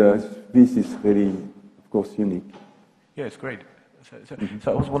 And this is really, of course, unique. Yeah, it's great.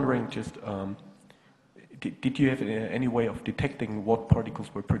 So I was wondering just, did you have any way of detecting what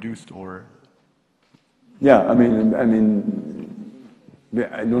particles were produced or? Yeah, I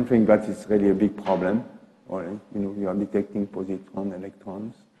don't think that is really a big problem. Or, you are detecting positron,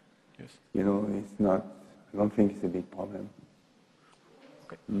 electrons. Yes. It's not, I don't think it's a big problem.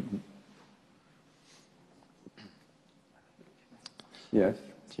 Okay. Mm-hmm. Yes.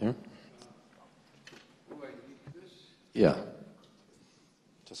 Here? Yeah.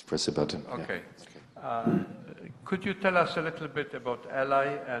 Just press the button. Okay. Yeah. Could you tell us a little bit about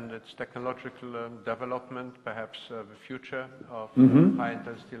ALI and its technological development, perhaps the future of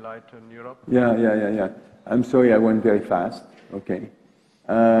high-intensity light in Europe? Yeah. I'm sorry, I went very fast. Okay.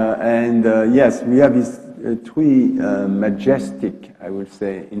 Yes, we have these three majestic, I would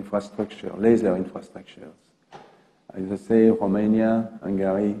say, laser infrastructures. As I say, Romania,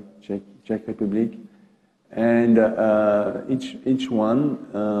 Hungary, Czech Republic. And each one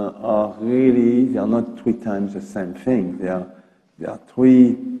are really, they are not three times the same thing. They are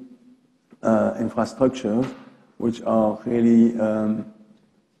three infrastructures which are really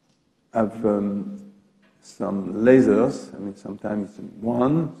have some lasers. Sometimes it's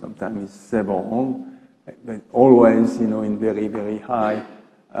one, sometimes it's several, but always, in very, very high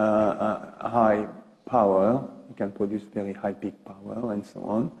power. You can produce very high peak power and so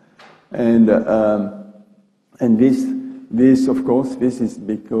on. And this, of course, this is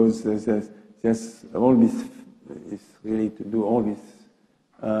because there's all this is really to do all this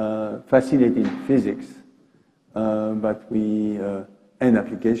fascinating physics that we and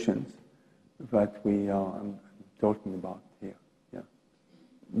applications that we are talking about here. Yeah,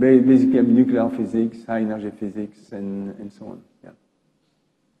 basically nuclear physics, high energy physics, and so on. Yeah.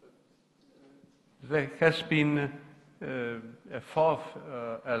 There has been a fourth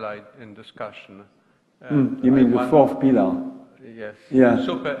ally in discussion. You mean the fourth pillar? Yes. Yeah.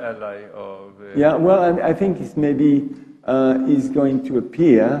 Super ally or. Yeah. Well, I think it's maybe is going to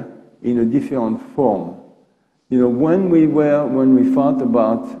appear in a different form. When we thought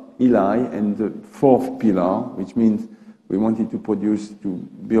about Eli and the fourth pillar, which means we wanted to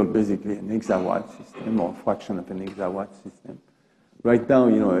build basically an hexawatt system or a fraction of an hexawatt system. Right now,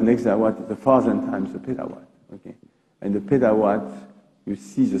 an hexawatt is 1,000 times a petawatt. Okay, and the petawatt. You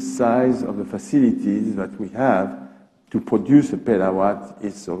see the size of the facilities that we have to produce a petawatt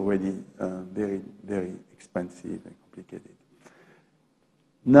is already very, very expensive and complicated.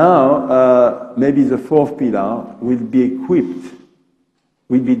 Now, maybe the fourth pillar will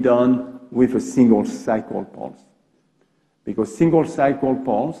be done with a single cycle pulse. Because single cycle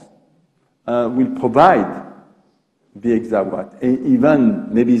pulse will provide the hexawatt,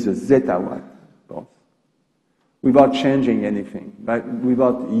 even maybe the zettawatt pulse, without changing anything, but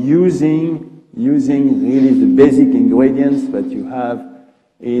without using really the basic ingredients that you have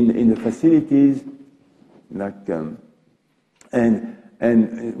in the facilities, like and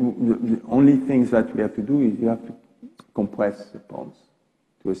the only things that we have to do is you have to compress the pulse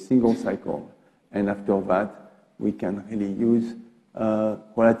to a single cycle, and after that we can really use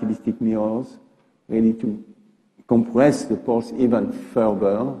relativistic mirrors really to compress the pulse even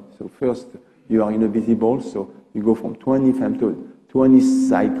further. So first you are in a visible, so you go from 20 femto 20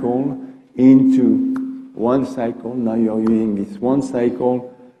 cycle into one cycle. Now you are using this one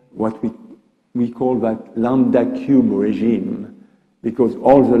cycle, what we call that lambda cube regime, because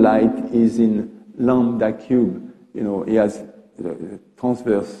all the light is in lambda cube. You know, it has the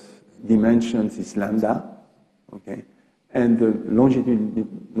transverse dimensions is lambda, okay, and the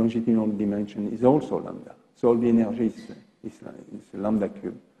longitudinal dimension is also lambda. So all the energy is lambda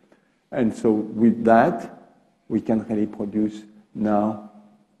cube. And so with that, we can really produce now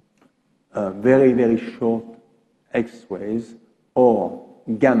very, very short X-rays or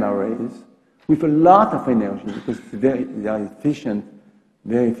gamma rays with a lot of energy, because they are efficient,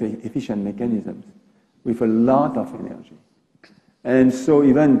 very efficient mechanisms with a lot of energy. And so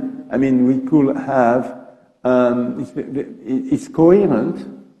even, I mean, we could have, it's coherent,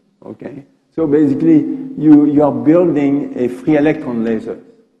 okay? So basically, you are building a free electron laser,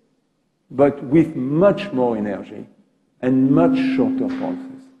 but with much more energy and much shorter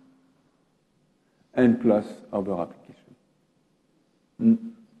pulses, and plus other applications.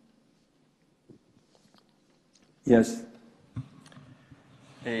 Yes?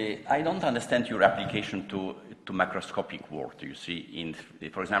 I don't understand your application to macroscopic work, you see,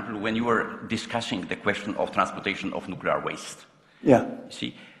 for example, when you were discussing the question of transportation of nuclear waste. Yeah. You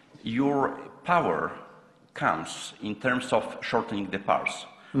see, your power comes in terms of shortening the pulse,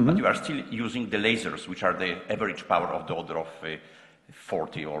 but you are still using the lasers, which are the average power of the order of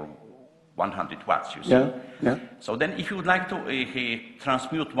 40 or 100 watts, you see. Yeah, yeah. So then if you would like to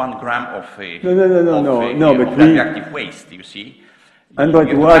transmute 1 gram of radioactive waste, you see, and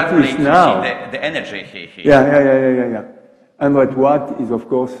what watt is now? The energy here. Yeah. And what watt is, of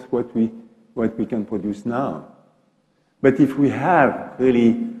course, what we can produce now. But if we have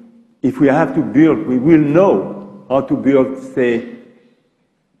to build, we will know how to build, say,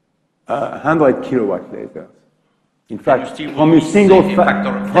 100 kilowatt lasers. In fact, from a single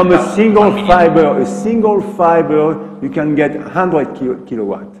fiber, you can get 100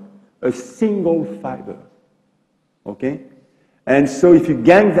 kilowatt. A single fiber. Okay? And so if you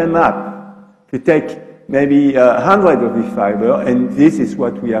gang them up, if you take maybe 100 of these fiber, and this is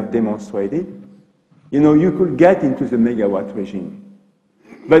what we have demonstrated, you know, you could get into the megawatt regime.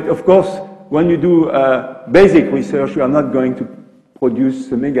 But of course, when you do basic research, you are not going to produce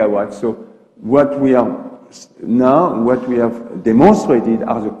the megawatt. So what we have demonstrated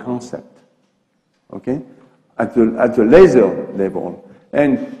are the concept, okay, at the laser level,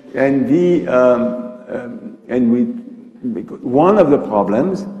 one of the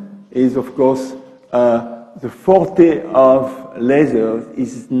problems is, of course, the forte of lasers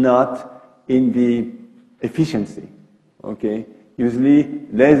is not in the efficiency, okay? Usually,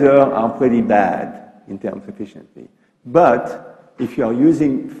 lasers are pretty bad in terms of efficiency. But if you are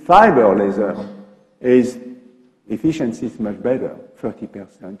using fiber laser, efficiency is much better,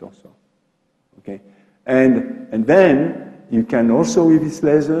 30% or so, okay? And then you can also, with this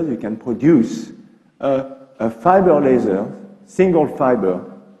laser, you can produce a fiber laser, single fiber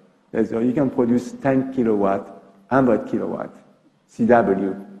laser, you can produce 10 kilowatt, 100 kilowatt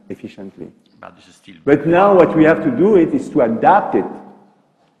CW efficiently. But now what we have to do is to adapt it.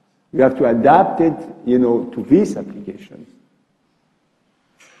 We have to adapt it, you know, to these applications.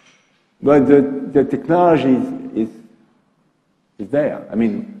 But the technology is there. I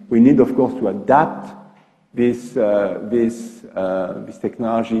mean, we need, of course, to adapt this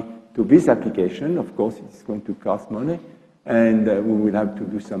technology to this application. Of course, it's going to cost money, and we will have to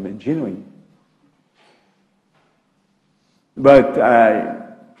do some engineering. But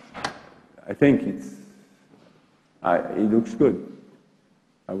I think it looks good,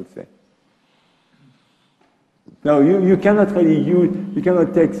 I would say. Now, you cannot really you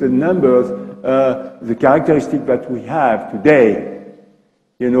cannot take the numbers, the characteristic that we have today,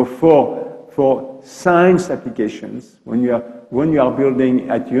 you know, for science applications, when you are building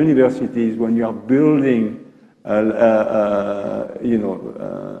at universities, when you are building, lasers,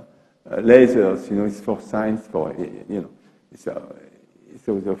 you know, it's for science, you know, so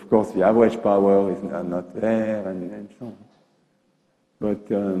of course the average power is not there, and so on.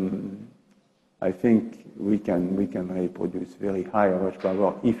 But I think we can really produce very high average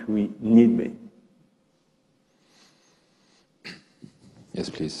power if we need be. Yes,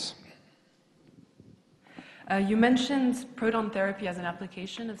 please. You mentioned proton therapy as an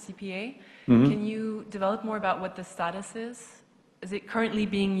application of CPA. Can you develop more about what the status is? Is it currently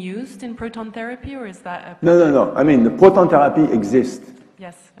being used in proton therapy, or is that a... No. I mean, the proton therapy exists.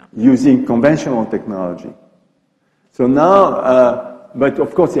 Yes. Yeah. Using conventional technology. So now, but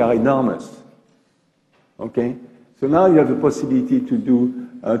of course they are enormous. Okay? So now you have the possibility to do,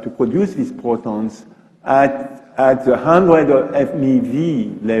 to produce these protons at the 100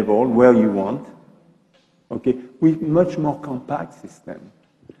 MeV level where you want, okay, with much more compact system.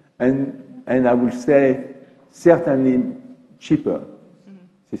 And I would say certainly cheaper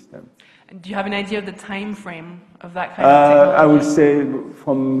system. And do you have an idea of the time frame of that kind of technology? I would say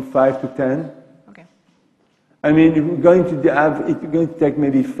from 5 to 10. Okay. I mean, it's going to take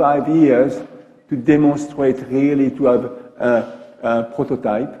maybe 5 years to demonstrate really to have a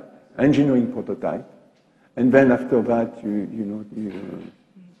prototype, engineering prototype. And then after that,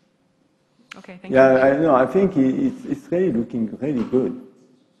 Okay, thank you. Yeah, I think it's really looking really good.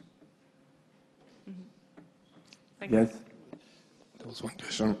 Thank Yes. There was one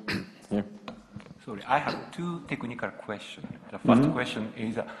question. Yeah. Sorry, I have two technical questions. The first question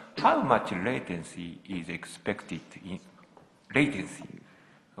is how much latency is expected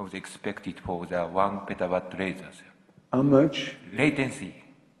for the 1 petawatt lasers? How much? Latency.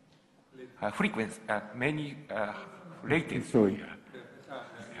 Frequency, many latency. Sorry.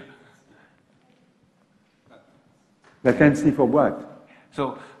 Latency for what?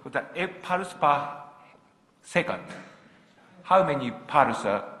 So the pulse per second, how many pulses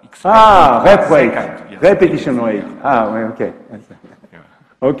are expected Rep per rate, second? Yes. repetition rate. Okay.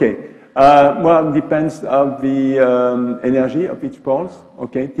 Okay. Well, it depends on the energy of each pulse.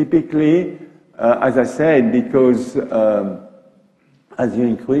 Okay. Typically, as I said, because as you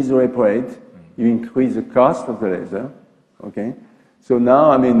increase the rep rate, you increase the cost of the laser. Okay. So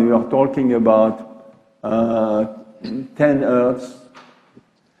now, I mean, we are talking about 10 Hertz.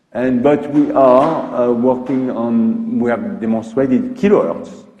 But we are working on, we have demonstrated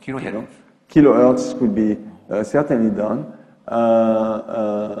kilohertz. Kilohertz. Kilohertz could be certainly done.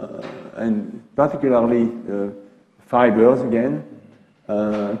 And particularly fibers, again,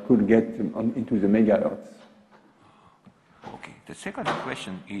 could get into the megahertz. Okay. The second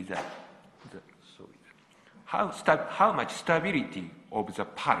question is how much stability of the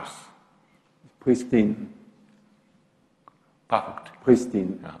pulse? Pristine. Perfect.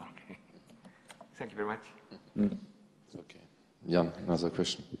 Pristine. Okay. Thank you very much. Okay. Jan, another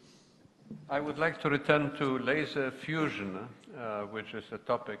question. I would like to return to laser fusion, which is a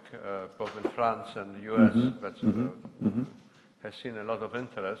topic both in France and the US that has seen a lot of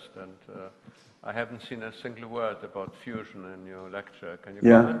interest, and I haven't seen a single word about fusion in your lecture. Can you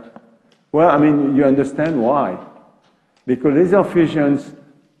comment? Well, I mean, you understand why. Because laser fusion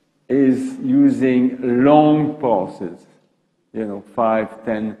is using long pulses, 5,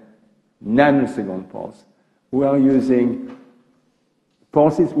 10 nanosecond pulse. We are using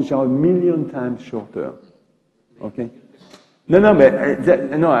pulses which are 1,000,000 times shorter. Okay? Jan,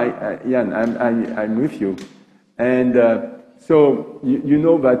 I'm with you. And so you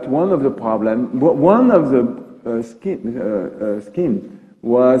know that one of the scheme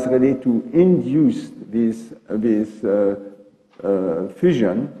was really to induce this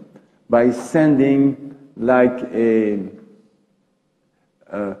fusion by sending like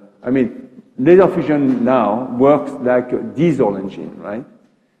laser fusion now works like a diesel engine, right?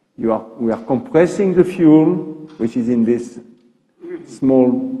 We are compressing the fuel, which is in this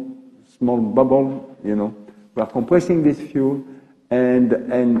small bubble, We are compressing this fuel, and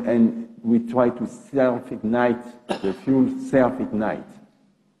we try to self-ignite the fuel, self-ignite.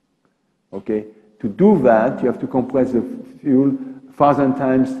 Okay. To do that, you have to compress the fuel 1,000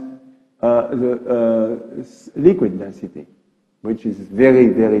 times the liquid density, which is very,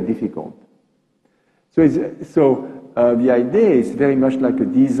 very difficult. So the idea is very much like a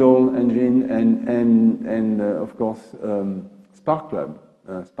diesel engine and of course spark plug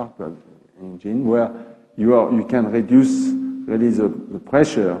engine, where you can reduce really the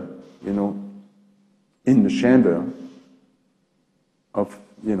pressure, in the chamber of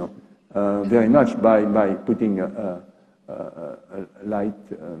very much by putting a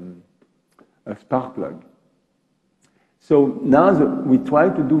light a spark plug. So now we try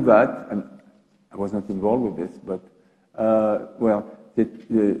to do that, and I was not involved with this, but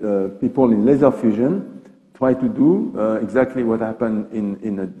the people in laser fusion try to do exactly what happened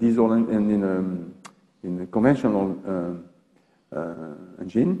in a diesel and in a conventional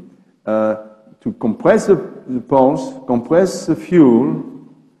engine, to compress the pulse, compress the fuel,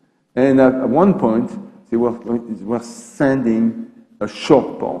 and at one point they were sending a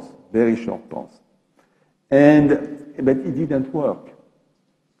short pulse, very short pulse, but it didn't work.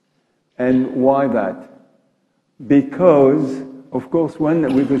 And why that? Because, of course,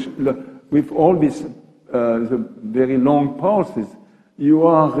 with all these the very long pulses, you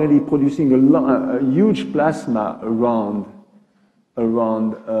are really producing a huge plasma around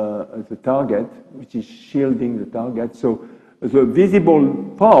around the target, which is shielding the target. So the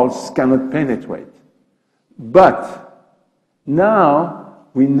visible pulse cannot penetrate. But now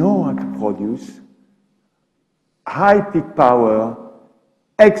we know how to produce high peak power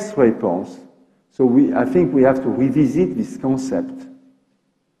X-ray pulse. So I think we have to revisit this concept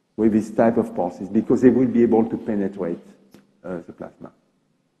with this type of pulses because they will be able to penetrate the plasma.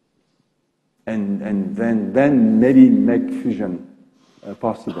 And then maybe make fusion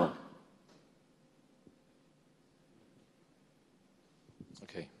possible.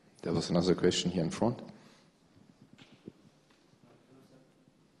 Okay, there was another question here in front.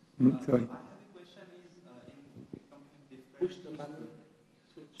 Sorry. My question is, if push the button,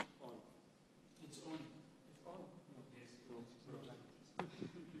 switch on. It's on. It's on.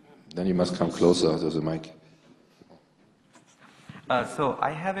 Then you must come closer to the mic. So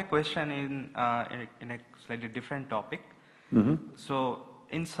I have a question in a slightly different topic. Mm-hmm. So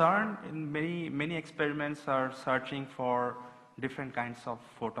in CERN, in many experiments are searching for different kinds of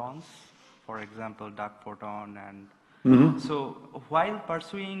photons, for example, dark photon and. Mm-hmm. So while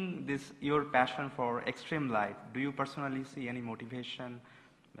pursuing your passion for extreme light, do you personally see any motivation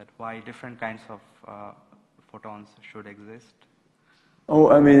that why different kinds of photons should exist? Oh,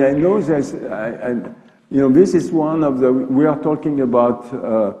 I mean, I know there's, this is one of we are talking about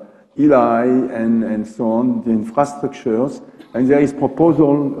Eli and so on, the infrastructures, and there is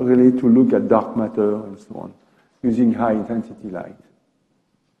proposal really to look at dark matter and so on, using high intensity light.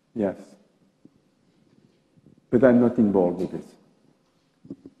 Yes. But I'm not involved with this.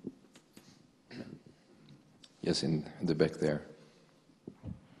 Yes, in the back there.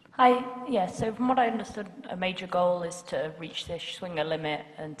 Hi, yes, so from what I understood, a major goal is to reach the Schwinger limit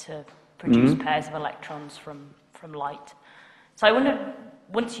and to produce pairs of electrons from light. So I wondered,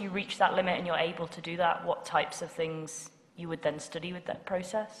 once you reach that limit and you're able to do that, what types of things you would then study with that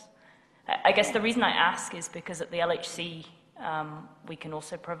process? I guess the reason I ask is because at the LHC, we can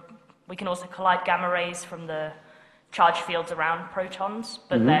also collide gamma rays from the charge fields around protons,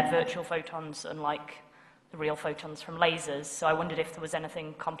 but they're virtual photons, unlike the real photons from lasers. So I wondered if there was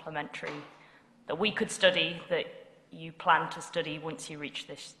anything complementary that we could study that you plan to study once you reach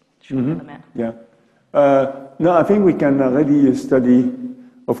this limit. Yeah. No, I think we can already study.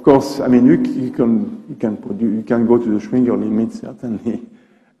 Of course, I mean, you can go to the Schwinger limit certainly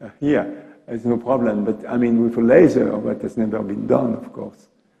here. There's no problem. But I mean, with a laser, that has never been done, of course.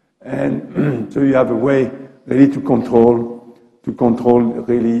 And so you have a way really to control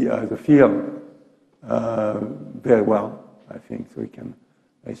really the field very well, I think. So we can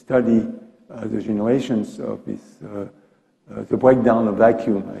study the generations of this, the breakdown of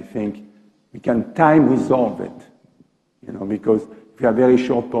vacuum. I think we can time resolve it, because if you have very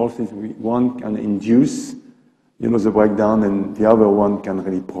short pulses, one can induce, the breakdown, and the other one can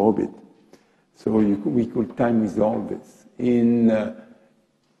really probe it. So we could time resolve this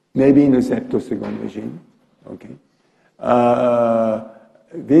maybe in a zeptosecond regime. Okay.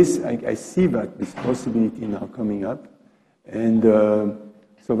 I see that this possibility now coming up, and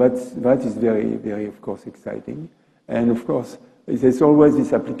so that is very, very, of course, exciting. And of course, there's always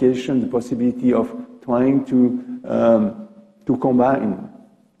this application, the possibility of trying to combine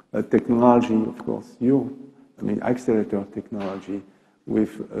technology, of course, accelerator technology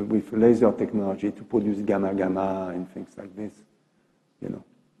with laser technology to produce gamma and things like this,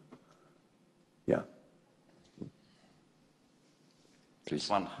 Yeah. Please.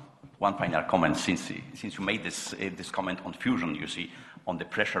 One final comment, since you made this comment on fusion, on the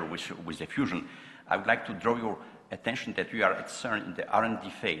pressure with the fusion, I would like to draw your attention that we are at CERN in the R&D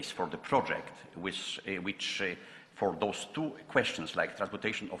phase for the project, which for those two questions like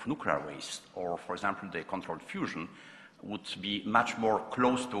transportation of nuclear waste or, for example, the controlled fusion, would be much more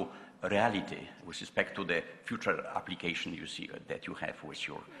close to reality with respect to the future application that you have with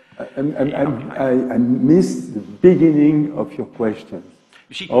your... I missed the beginning of your question.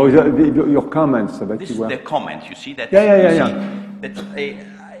 Your comments. This is the comment, that... Yeah. That,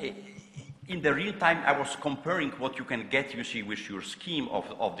 in the real time, I was comparing what you can get, with your scheme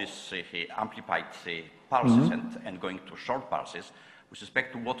of this amplified pulses and going to short pulses with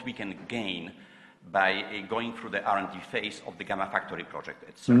respect to what we can gain by going through the R&D phase of the Gamma Factory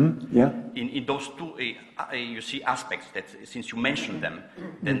project. In those two, aspects that, since you mentioned them,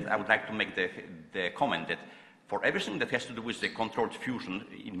 then I would like to make the comment that for everything that has to do with the controlled fusion,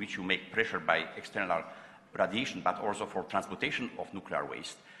 in which you make pressure by external radiation, but also for transportation of nuclear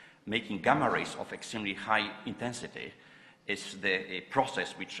waste, making gamma rays of extremely high intensity is the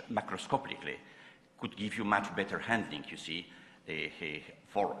process which macroscopically could give you much better handling,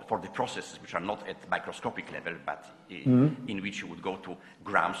 for the processes which are not at microscopic level, but in which you would go to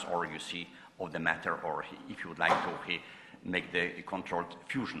grams, or you see, of the matter, or if you would like to make the controlled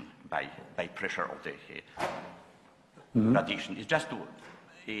fusion by pressure of the radiation. It's just to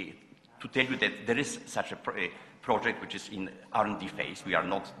tell you that there is such a project which is in R&D phase. We are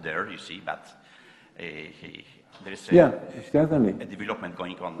not there, you see, but there is certainly a development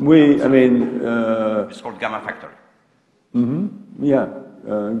going on. It's called Gamma Factory.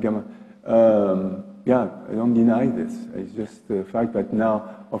 Gamma. I don't deny this. It's just the fact that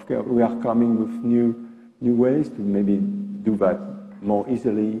now, of course, we are coming with new ways to maybe do that more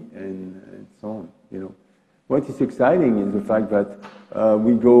easily and so on. What is exciting is the fact that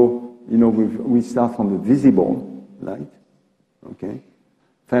we go, we start from the visible light, okay,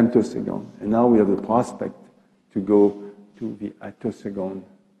 femtosecond, and now we have the prospect to go to the attosecond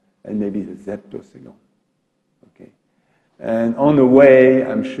and maybe the zeptosecond, okay. And on the way,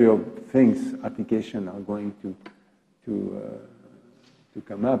 I'm sure applications are going to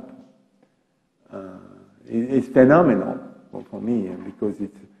come up. It's phenomenal for me because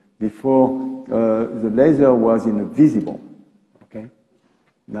it's before the laser was in the visible, okay.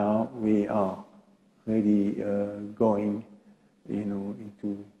 Now we are really going,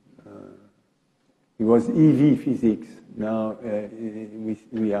 into it was EV physics. Now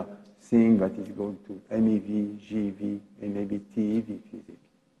we are seeing that it's going to MEV, GV, and maybe TeV physics.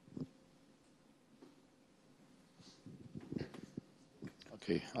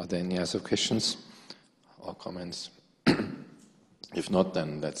 Okay, are there any other questions or comments? If not,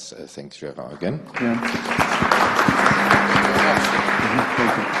 then let's thank Gerard again.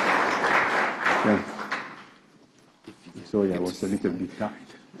 Sorry, I was a little bit tired.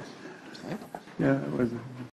 Yeah, it was.